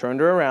 Turned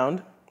her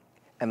around,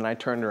 and then I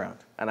turned around,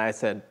 and I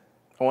said,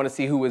 I want to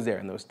see who was there.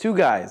 And there was 2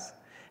 guys,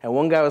 and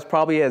one guy was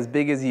probably as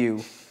big as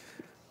you,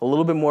 a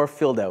little bit more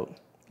filled out,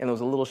 and there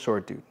was a little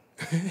short dude.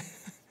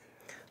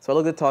 So I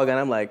looked at the tall guy, and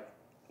I'm like,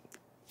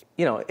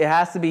 you know, it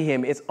has to be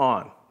him, it's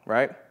on,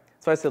 right?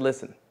 So I said,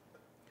 listen,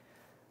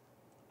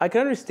 I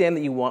can understand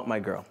that you want my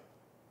girl.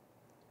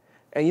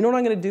 And you know what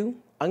I'm going to do?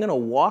 I'm going to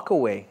walk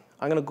away.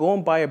 I'm going to go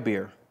and buy a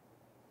beer.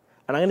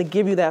 And I'm going to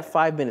give you that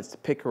 5 minutes to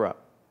pick her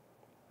up.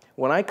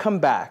 When I come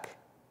back,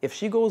 if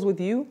she goes with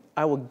you,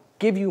 I will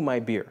give you my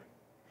beer.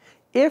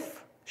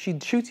 If she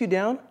shoots you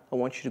down, I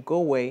want you to go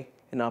away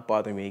and not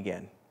bother me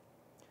again.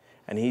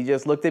 And he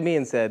just looked at me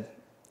and said,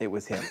 it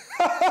was him.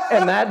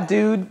 And that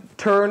dude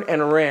turned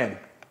and ran,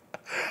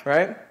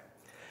 right?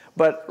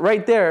 But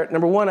right there,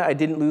 number one, I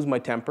didn't lose my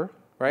temper,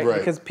 right?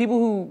 Because people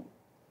who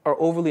are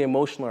overly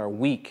emotional are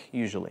weak,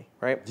 usually,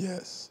 right?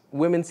 Yes.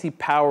 Women see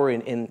power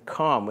in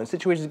calm. When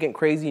situations get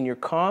crazy and you're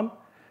calm,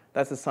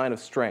 that's a sign of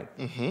strength,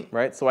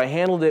 right? So I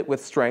handled it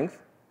with strength,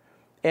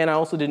 and I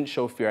also didn't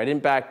show fear. I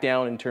didn't back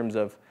down in terms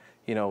of,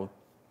 you know,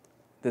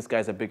 this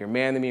guy's a bigger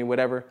man than me or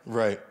whatever.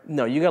 Right.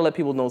 No, you gotta let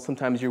people know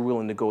sometimes you're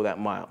willing to go that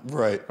mile.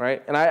 Right.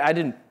 Right? And I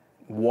didn't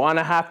want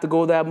to have to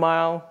go that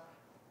mile,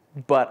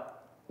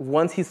 but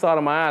once he saw it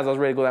in my eyes, I was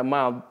ready to go that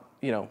mile,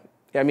 you know.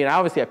 I mean,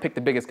 obviously I picked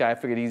the biggest guy. I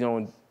figured he's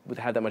would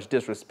have that much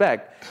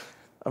disrespect.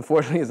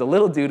 Unfortunately, he's a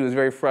little dude who was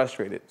very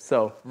frustrated.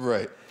 So,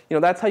 right. You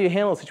know, that's how you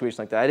handle a situation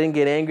like that. I didn't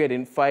get angry, I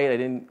didn't fight, I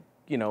didn't,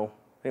 you know,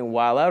 I didn't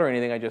wild out or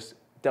anything. I just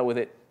dealt with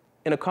it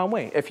in a calm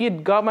way. If he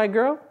had got my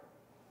girl,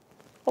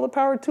 all the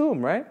power to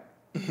him, right?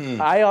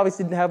 I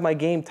obviously didn't have my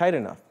game tight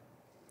enough.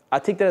 I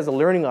take that as a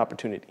learning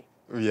opportunity.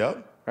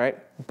 Yep.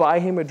 Right? Buy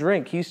him a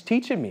drink. He's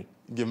teaching me.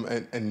 Give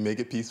him and make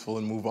it peaceful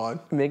and move on.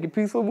 Make it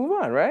peaceful, move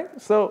on, right?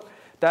 So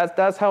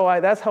that's how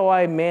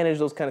I manage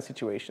those kind of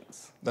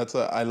situations.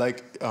 I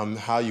like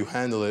how you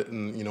handle it,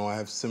 and you know, I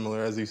have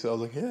similar, as you said. I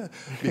was like, yeah,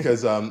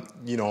 because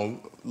you know,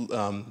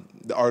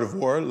 The Art of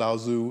War, Lao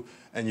Tzu,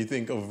 and you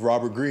think of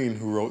Robert Greene,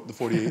 who wrote the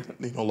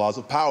 48 Laws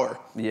of Power.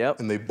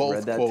 Yep. And they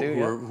both quote, too,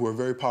 who are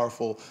very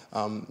powerful,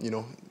 you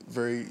know,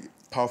 very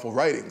powerful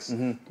writings.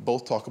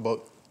 Both talk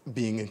about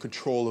being in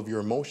control of your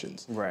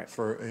emotions. Right.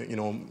 For you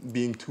know,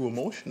 being too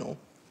emotional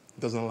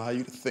doesn't allow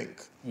you to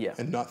think. Yeah.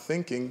 And not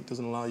thinking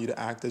doesn't allow you to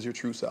act as your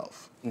true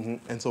self.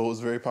 And so it was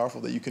very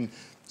powerful that you can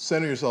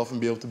center yourself and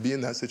be able to be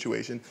in that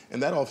situation.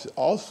 And that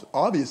also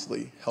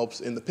obviously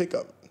helps in the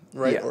pickup,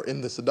 right? Yeah. Or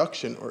in the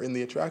seduction or in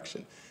the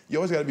attraction. You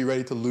always got to be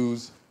ready to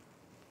lose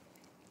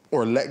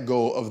or let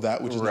go of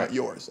that which is not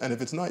yours. And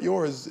if it's not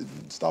yours,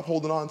 stop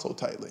holding on so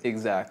tightly.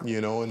 Exactly.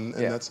 You know, and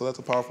that's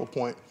a powerful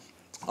point.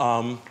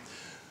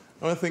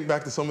 I want to think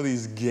back to some of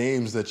these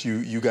games that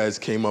you guys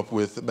came up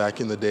with back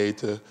in the day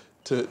to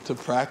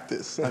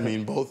practice. I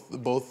mean,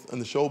 both in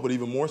the show, but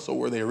even more so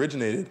where they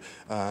originated,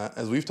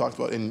 as we've talked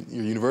about in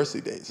your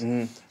university days.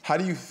 How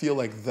do you feel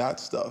like that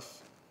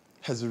stuff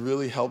has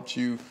really helped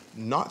you,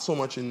 not so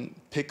much in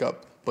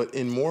pickup, but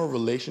in more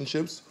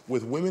relationships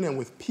with women and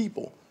with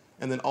people,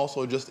 and then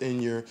also just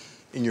in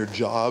your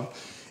job,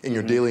 in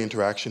your daily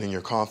interaction, in your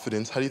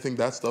confidence? How do you think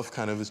that stuff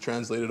kind of is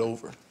translated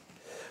over?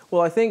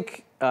 Well, I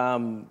think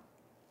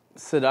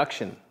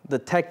seduction, the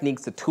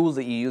techniques, the tools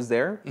that you use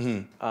there,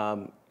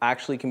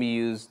 actually can be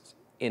used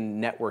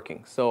in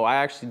networking. So I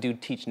actually do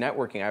teach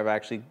networking. I've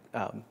actually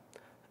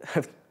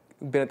I've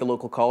been at the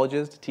local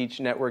colleges to teach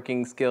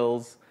networking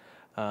skills.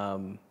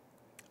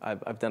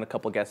 I've done a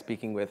couple guest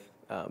speaking with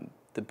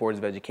the boards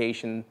of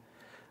education.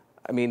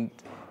 I mean,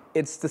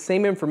 it's the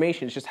same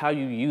information, it's just how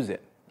you use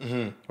it,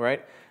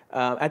 right?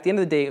 At the end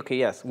of the day, okay,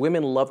 yes,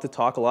 women love to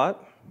talk a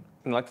lot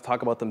and like to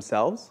talk about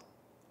themselves.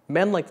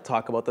 Men like to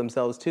talk about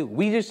themselves too.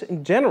 We just,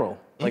 in general,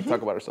 like to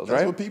talk about ourselves, right?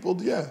 That's what people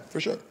do, yeah,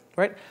 for sure.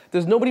 Right?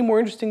 There's nobody more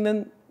interesting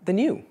than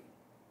you.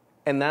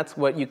 And that's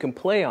what you can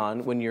play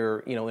on when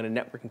you're, you know, in a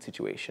networking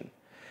situation.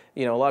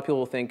 You know, a lot of people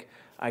will think,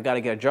 I got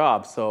to get a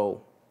job,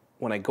 so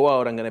when I go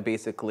out, I'm going to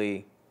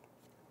basically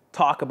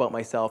talk about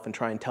myself and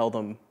try and tell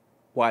them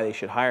why they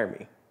should hire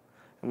me.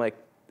 I'm like,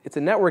 it's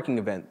a networking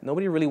event.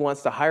 Nobody really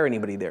wants to hire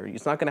anybody there.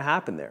 It's not going to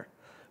happen there.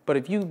 But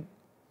if you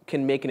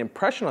can make an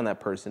impression on that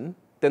person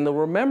then they'll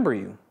remember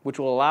you, which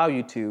will allow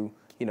you to,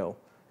 you know,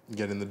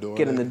 get in the door.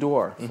 Get in the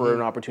door for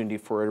an opportunity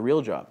for a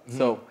real job.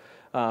 So,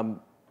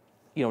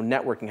 you know,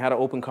 networking, how to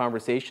open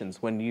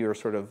conversations when you're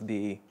sort of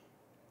the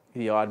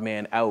odd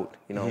man out,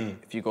 you know,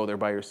 if you go there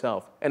by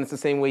yourself. And it's the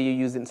same way you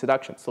use it in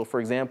seduction. So, for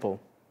example,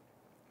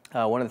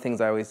 one of the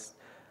things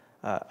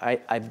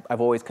I've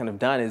always kind of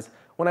done is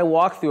when I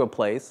walk through a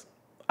place,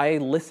 I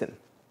listen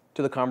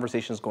to the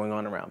conversations going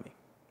on around me.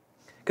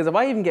 Because if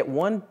I even get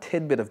one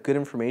tidbit of good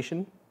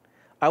information,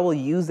 I will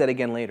use that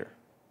again later,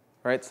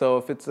 right? So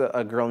if it's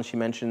a girl and she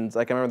mentions,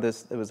 like I remember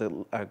this, it was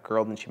a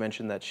girl and she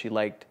mentioned that she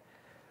liked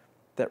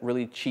that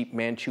really cheap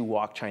Manchu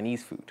wok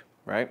Chinese food,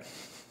 right?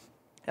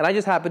 And I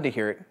just happened to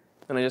hear it,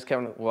 and I just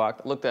kind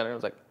of looked at her, and I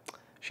was like,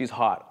 she's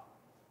hot.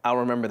 I'll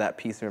remember that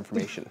piece of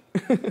information.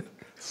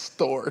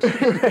 Stored.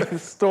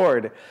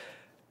 Stored.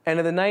 And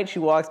in the night she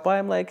walks by,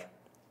 I'm like,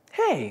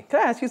 hey,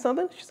 can I ask you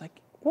something? She's like,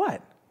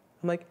 what?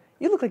 I'm like,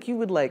 you look like you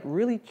would like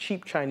really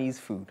cheap Chinese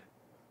food.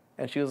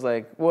 And she was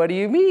like, what do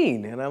you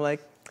mean? And I'm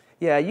like,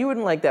 yeah, you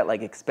wouldn't like that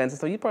like expensive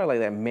stuff. You'd probably like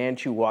that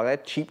Manchu wok,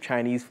 that cheap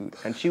Chinese food.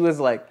 And she was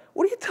like,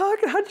 what are you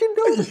talking? How'd you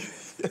know?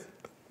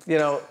 You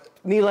know,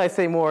 need I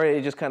say more,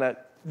 it just kind of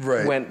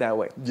went that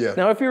way. Yeah.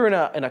 Now, if you're in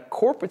a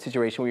corporate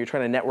situation where you're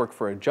trying to network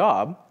for a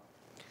job,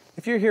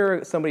 if you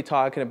hear somebody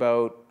talking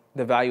about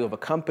the value of a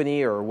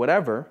company or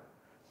whatever,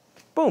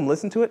 boom,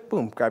 listen to it,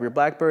 boom, grab your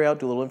BlackBerry out,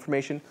 do a little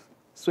information,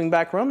 swing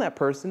back around that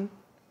person,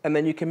 and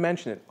then you can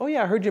mention it. Oh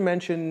yeah, I heard you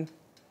mention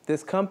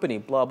this company,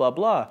 blah, blah,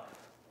 blah.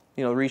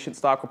 You know, recent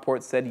stock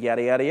report said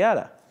yada, yada,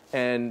 yada.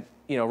 And,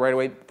 you know, right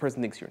away, the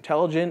person thinks you're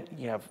intelligent,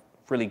 you have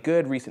really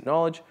good recent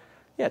knowledge.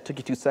 Yeah, it took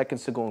you 2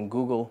 seconds to go and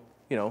Google,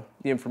 you know,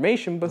 the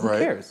information, but who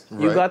cares?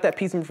 You got that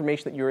piece of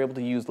information that you're able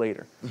to use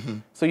later.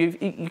 So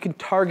you can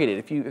target it.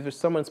 If there's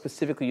someone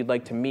specifically you'd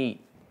like to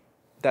meet,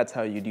 that's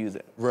how you'd use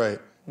it. Right.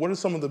 What are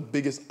some of the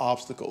biggest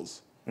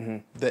obstacles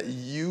that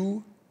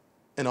you,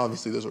 and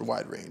obviously there's a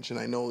wide range, and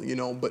I know, you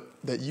know, but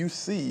that you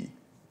see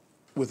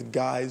with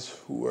guys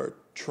who are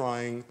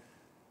trying,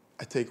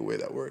 I take away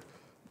that word,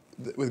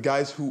 with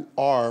guys who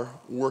are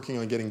working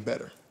on getting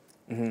better?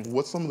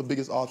 What's some of the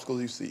biggest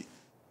obstacles you see?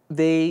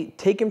 They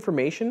take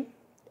information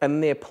and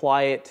then they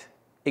apply it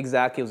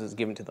exactly as it's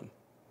given to them.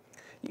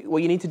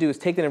 What you need to do is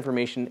take that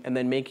information and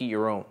then make it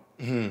your own.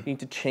 You need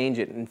to change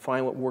it and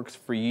find what works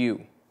for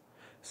you.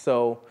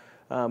 So,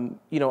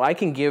 you know, I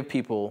can give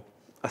people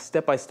a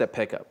step-by-step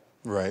pickup.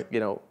 Right. You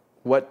know,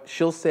 what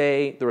she'll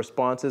say, the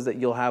responses that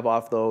you'll have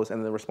off those,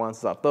 and the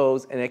responses off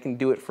those, and I can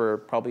do it for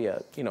probably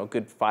a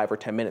good 5 or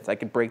 10 minutes. I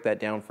could break that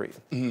down for you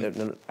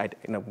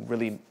in a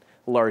really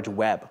large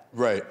web.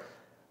 Right.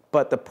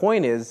 But the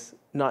point is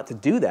not to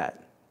do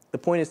that. The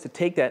point is to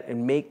take that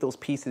and make those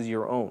pieces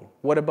your own.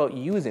 What about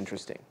you is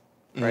interesting,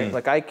 right?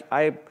 Like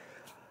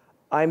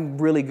I'm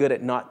really good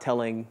at not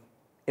telling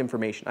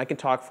information. I can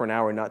talk for an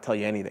hour and not tell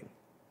you anything.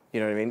 You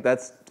know what I mean?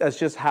 That's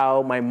just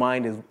how my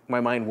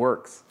mind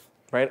works,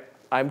 right?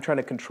 I'm trying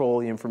to control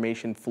the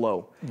information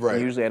flow. Right.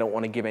 And usually I don't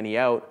want to give any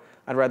out.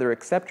 I'd rather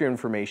accept your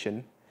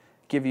information,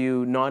 give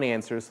you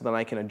non-answers so then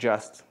I can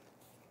adjust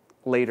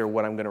later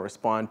what I'm going to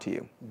respond to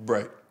you.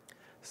 Right.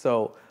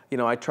 So, you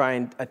know, I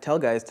tell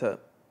guys to,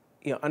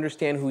 you know,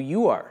 understand who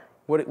you are.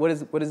 What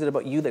is it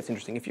about you that's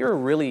interesting? If you're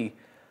really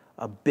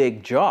a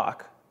big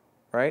jock,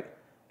 right?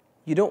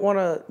 You don't want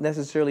to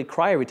necessarily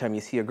cry every time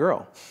you see a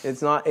girl.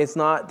 That's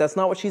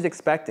not what she's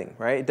expecting,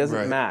 right? It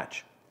doesn't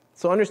match.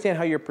 So understand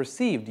how you're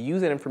perceived.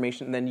 Use that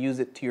information and then use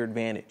it to your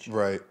advantage.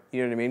 Right.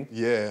 You know what I mean?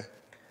 Yeah.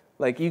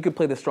 Like you could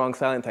play the strong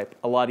silent type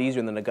a lot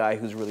easier than a guy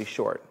who's really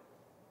short,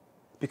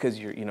 because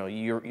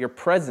your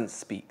presence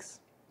speaks.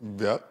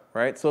 Yep.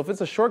 Right. So if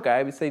it's a short guy,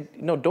 I would say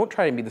no. Don't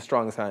try to be the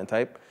strong silent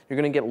type. You're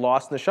going to get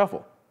lost in the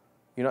shuffle.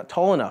 You're not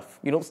tall enough.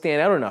 You don't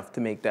stand out enough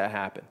to make that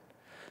happen.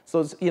 So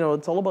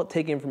it's all about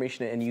taking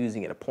information and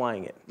using it,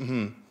 applying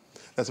it.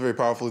 That's very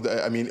powerful.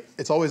 I mean,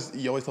 you always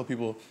tell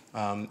people,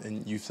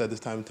 and you've said this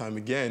time and time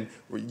again,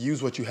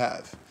 use what you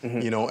have.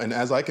 You know, and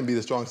as I can be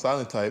the strong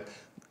silent type,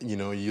 you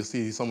know, you'll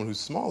see someone who's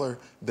smaller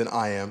than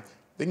I am.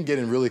 They can get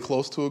in really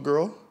close to a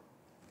girl,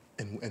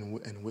 and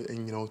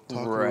you know,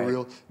 talk to her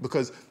real,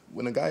 because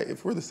when a guy,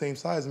 if we're the same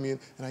size, and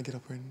I get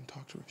up here and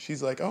talk to her,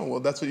 she's like, oh, well,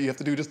 that's what you have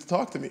to do just to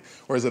talk to me.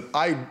 Whereas if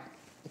I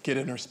get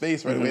in her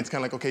space right away, it's kind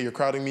of like, okay, you're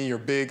crowding me, you're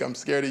big, I'm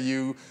scared of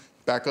you,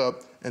 back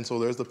up. And so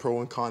there's the pro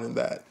and con in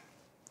that.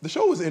 The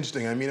show was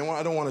interesting. I mean,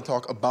 I don't want to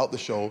talk about the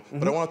show,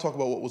 but I want to talk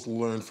about what was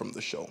learned from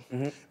the show.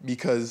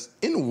 Because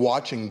in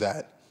watching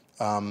that,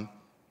 and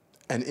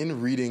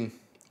in reading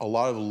a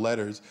lot of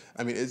letters,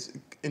 I mean, it's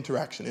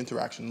interaction.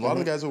 A lot of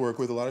the guys I work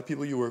with, a lot of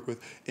people you work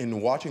with,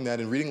 in watching that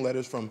and reading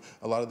letters from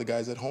a lot of the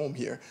guys at home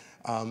here,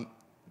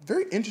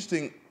 very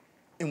interesting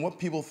in what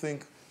people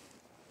think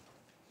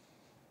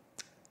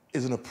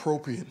is an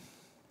appropriate.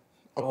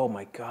 Oh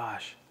my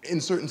gosh.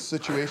 In certain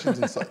situations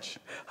and such.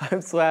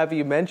 I'm so happy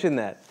you mentioned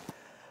that.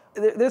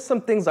 There's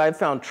some things I've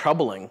found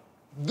troubling.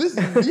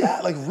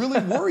 Like really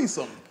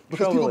worrisome.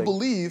 Because people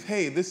believe,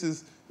 hey, this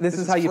is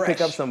how you pick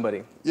up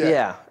somebody.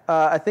 Yeah.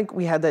 I think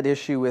we had that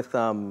issue with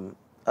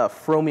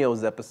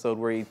Fromio's episode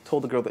where he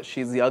told the girl that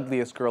she's the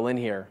ugliest girl in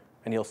here,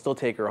 and he'll still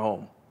take her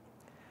home.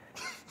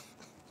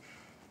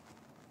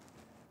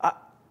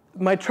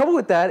 My trouble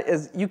with that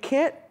is you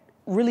can't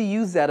really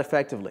use that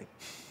effectively.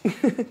 You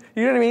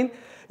know what I mean?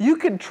 You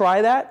could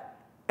try that,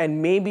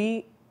 and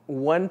maybe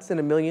once in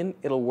a million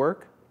it'll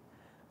work,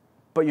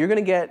 but you're going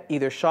to get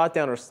either shot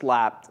down or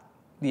slapped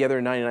the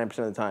other 99%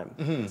 of the time.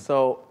 Mm-hmm.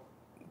 So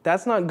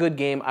that's not good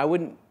game. I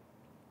would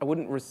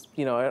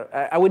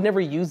never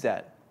use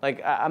that.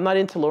 Like, I'm not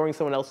into lowering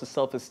someone else's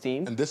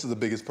self-esteem. And this is the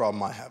biggest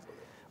problem I have.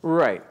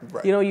 Right.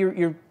 You know,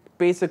 you're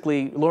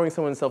basically lowering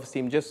someone's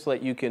self-esteem just so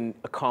that you can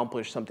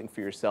accomplish something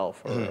for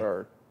yourself.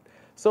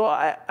 So,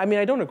 I mean,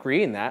 I don't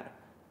agree in that.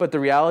 But the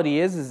reality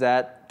is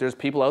that there's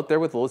people out there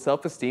with low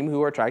self-esteem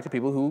who are attracted to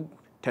people who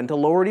tend to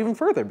lower it even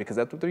further because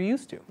that's what they're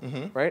used to,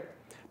 right?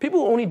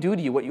 People only do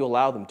to you what you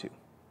allow them to,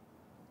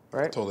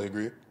 right? I totally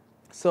agree.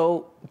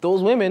 So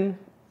those women,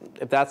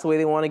 if that's the way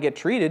they want to get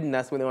treated and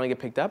that's the way they want to get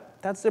picked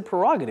up, that's their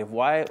prerogative.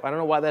 Why? I don't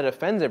know why that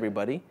offends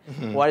everybody.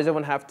 Why does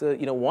everyone have to,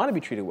 want to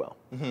be treated well,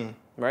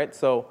 right?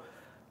 So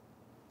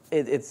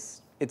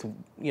it's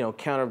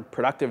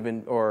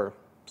counterproductive or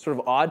sort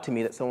of odd to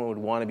me that someone would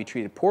want to be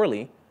treated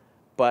poorly,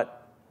 but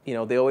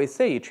they always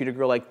say you treat a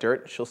girl like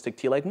dirt, she'll stick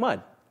to you like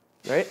mud,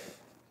 right?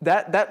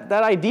 That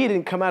idea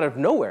didn't come out of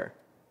nowhere,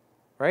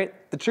 right?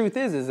 The truth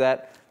is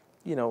that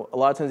a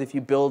lot of times if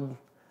you build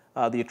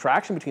the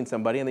attraction between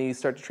somebody and then you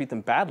start to treat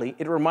them badly,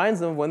 it reminds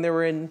them of when they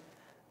were in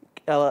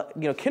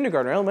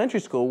kindergarten or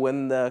elementary school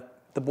when the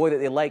boy that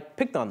they liked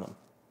picked on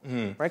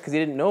them, right? Because he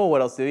didn't know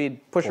what else to do.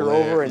 He'd push her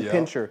over and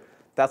pinch her.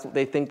 That's what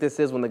they think this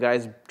is when the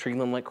guy's treating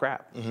them like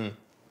crap.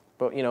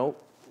 But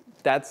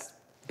that's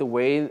the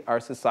way our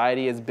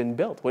society has been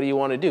built. What do you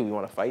want to do? You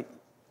want to fight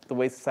the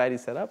way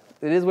society's set up?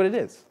 It is what it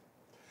is.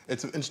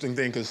 It's an interesting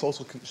thing because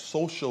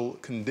social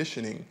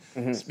conditioning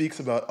speaks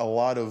about a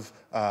lot of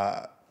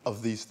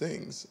these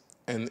things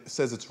and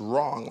says it's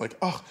wrong. Like,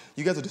 oh,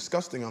 you guys are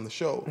disgusting on the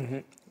show.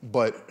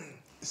 But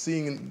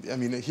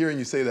hearing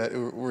you say that,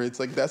 where it's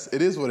like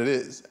it is what it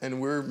is,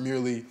 and we're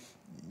merely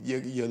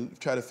you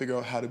try to figure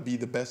out how to be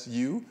the best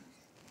you,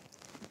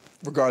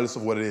 regardless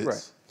of what it is.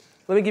 Right.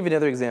 Let me give you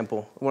another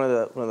example. One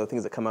of the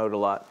things that come out a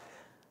lot.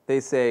 They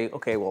say,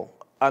 okay, well,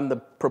 I'm the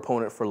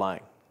proponent for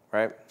lying,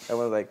 right?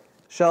 Everyone's like,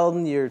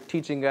 Sheldon, you're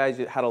teaching guys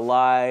how to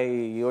lie.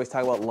 You always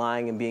talk about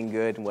lying and being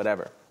good and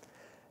whatever.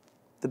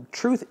 The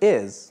truth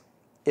is,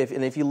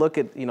 if you look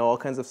at all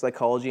kinds of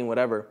psychology and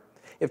whatever,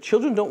 if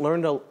children don't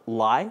learn to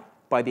lie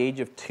by the age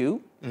of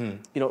 2,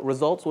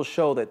 results will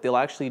show that they'll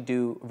actually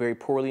do very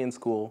poorly in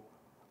school.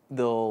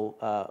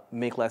 They'll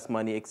make less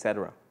money,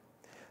 etc.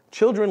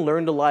 Children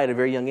learn to lie at a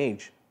very young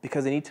age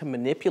because they need to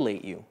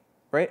manipulate you,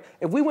 right?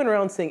 If we went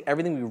around saying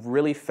everything we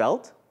really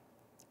felt,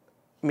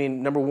 I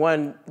mean, number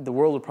one, the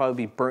world would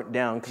probably be burnt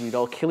down because we'd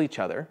all kill each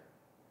other,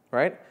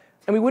 right?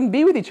 And we wouldn't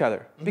be with each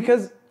other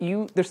because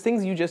there's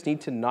things you just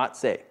need to not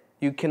say.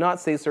 You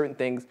cannot say certain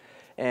things,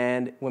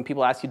 and when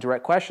people ask you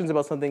direct questions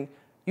about something,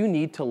 you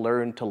need to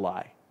learn to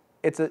lie.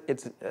 It's an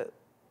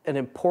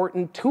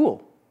important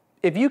tool.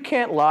 If you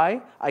can't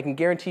lie, I can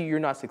guarantee you're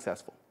not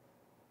successful.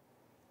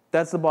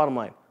 That's the bottom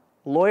line.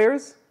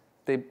 Lawyers,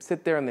 they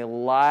sit there and they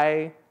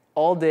lie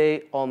all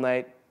day, all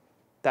night.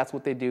 That's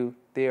what they do.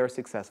 They are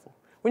successful.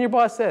 When your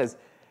boss says,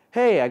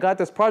 hey, I got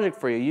this project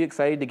for you. You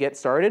excited to get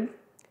started?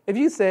 If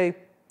you say,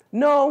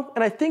 no,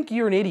 and I think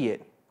you're an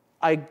idiot,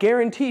 I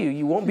guarantee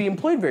you won't be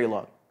employed very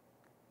long.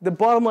 The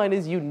bottom line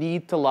is you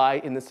need to lie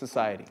in this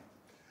society.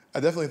 I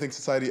definitely think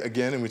society,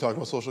 again, and we talk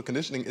about social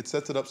conditioning, it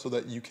sets it up so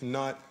that you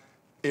cannot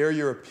air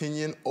your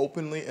opinion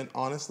openly and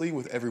honestly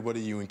with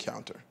everybody you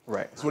encounter.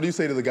 Right. So what do you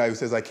say to the guy who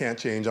says, I can't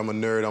change, I'm a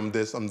nerd, I'm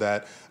this, I'm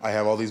that, I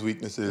have all these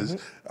weaknesses,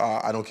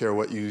 I don't care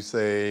what you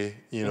say,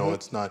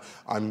 it's not,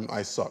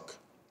 I suck.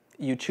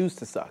 You choose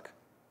to suck,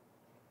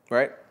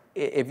 right?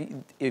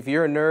 If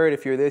you're a nerd,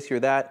 if you're this, you're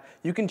that,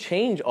 you can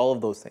change all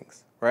of those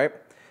things, right?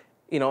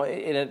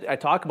 And I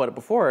talk about it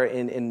before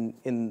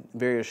in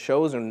various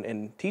shows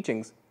and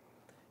teachings.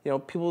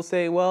 People will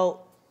say,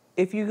 well,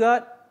 if you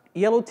got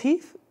yellow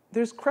teeth,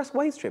 there's Crest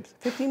White strips,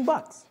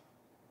 $15,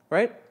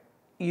 right?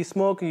 You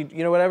smoke,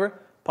 whatever,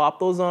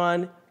 pop those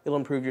on, it'll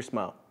improve your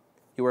smile.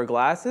 You wear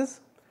glasses.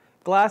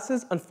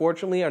 Glasses,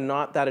 unfortunately, are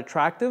not that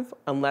attractive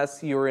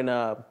unless you're in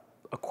a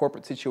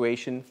corporate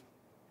situation,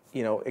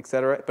 et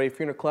cetera. But if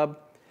you're in a club,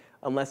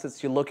 unless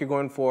it's your look you're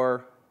going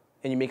for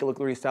and you make it look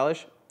really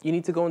stylish, you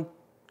need to go and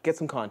get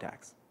some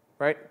contacts,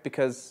 right?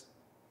 Because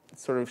it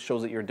sort of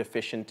shows that you're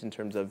deficient in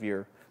terms of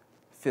your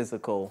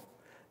physical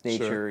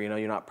nature. Sure.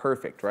 You're not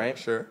perfect, right?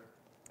 Sure.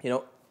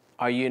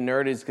 Are you a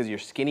nerd is because you're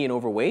skinny and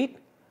overweight?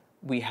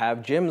 We have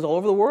gyms all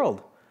over the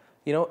world.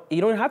 You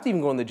don't have to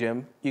even go in the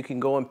gym. You can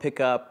go and pick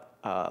up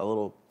a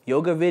little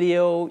yoga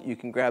video. You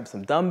can grab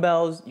some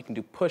dumbbells. You can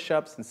do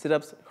push-ups and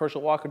sit-ups.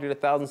 Herschel Walker did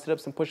 1,000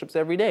 sit-ups and push-ups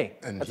every day.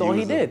 And that's all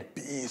he did. A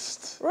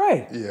beast.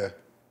 Right. Yeah.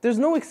 There's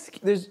no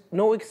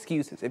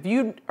excuses. If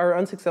you are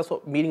unsuccessful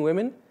at meeting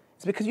women,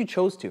 it's because you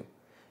chose to.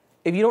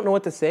 If you don't know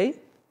what to say,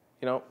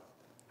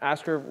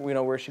 ask her,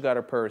 where she got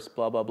her purse,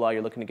 blah, blah, blah.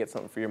 You're looking to get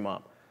something for your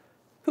mom.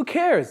 Who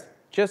cares?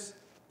 just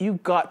you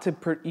got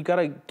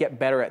to get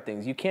better at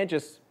things. You can't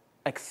just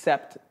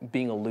accept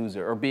being a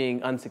loser or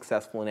being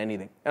unsuccessful in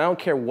anything. And I don't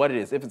care what it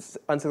is. If it's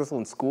unsuccessful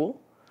in school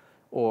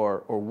or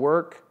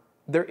work,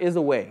 there is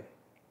a way.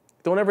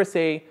 Don't ever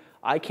say,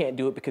 I can't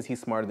do it because he's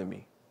smarter than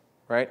me,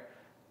 right?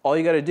 All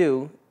you got to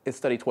do is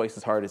study twice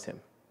as hard as him,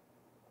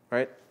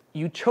 right?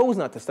 You chose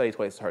not to study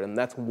twice as hard, and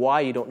that's why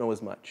you don't know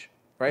as much,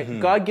 right? Mm-hmm.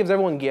 God gives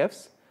everyone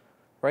gifts,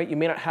 right? You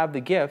may not have the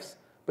gifts,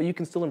 but you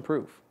can still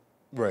improve.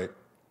 Right.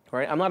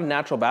 Right? I'm not a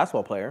natural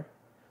basketball player,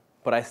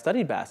 but I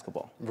studied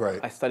basketball. Right.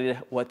 I studied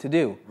what to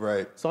do.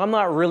 Right. So I'm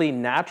not really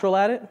natural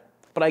at it,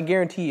 but I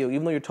guarantee you,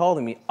 even though you're taller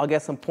than me, I'll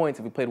get some points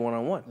if we played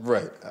one-on-one.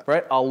 Right.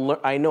 Right?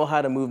 I know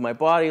how to move my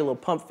body, a little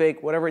pump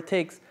fake, whatever it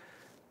takes.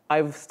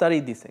 I've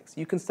studied these things.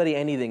 You can study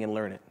anything and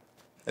learn it.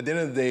 At the end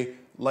of the day,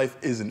 life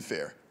isn't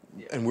fair,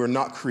 and we're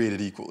not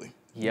created equally.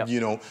 Yep. You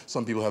know,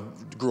 some people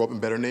grew up in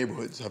better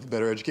neighborhoods, have a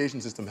better education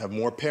system, have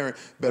better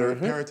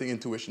parenting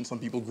intuition. Some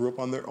people grew up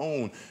on their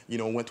own, you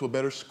know, went to a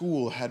better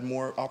school, had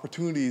more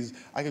opportunities.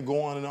 I could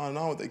go on and on and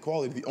on with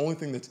equality. The only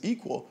thing that's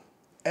equal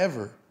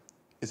ever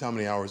is how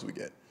many hours we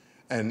get.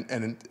 And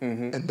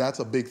that's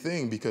a big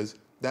thing, because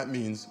that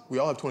means we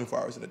all have 24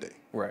 hours in a day.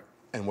 Right.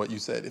 And what you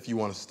said, if you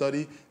want to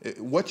study,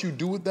 what you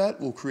do with that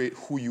will create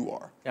who you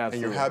are. Absolutely.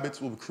 And your habits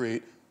will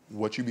create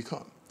what you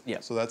become. Yeah.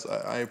 So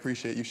I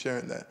appreciate you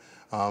sharing that.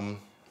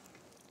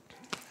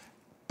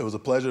 It was a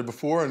pleasure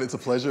before, and it's a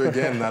pleasure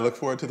again. And I look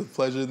forward to the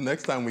pleasure the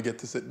next time we get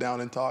to sit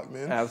down and talk,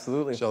 man.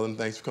 Absolutely. Sheldon,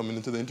 thanks for coming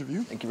into the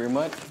interview. Thank you very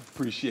much.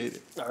 Appreciate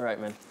it. All right,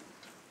 man.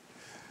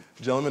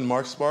 Gentlemen,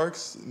 Mark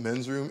Sparks,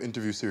 Men's Room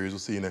interview series. We'll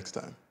see you next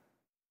time.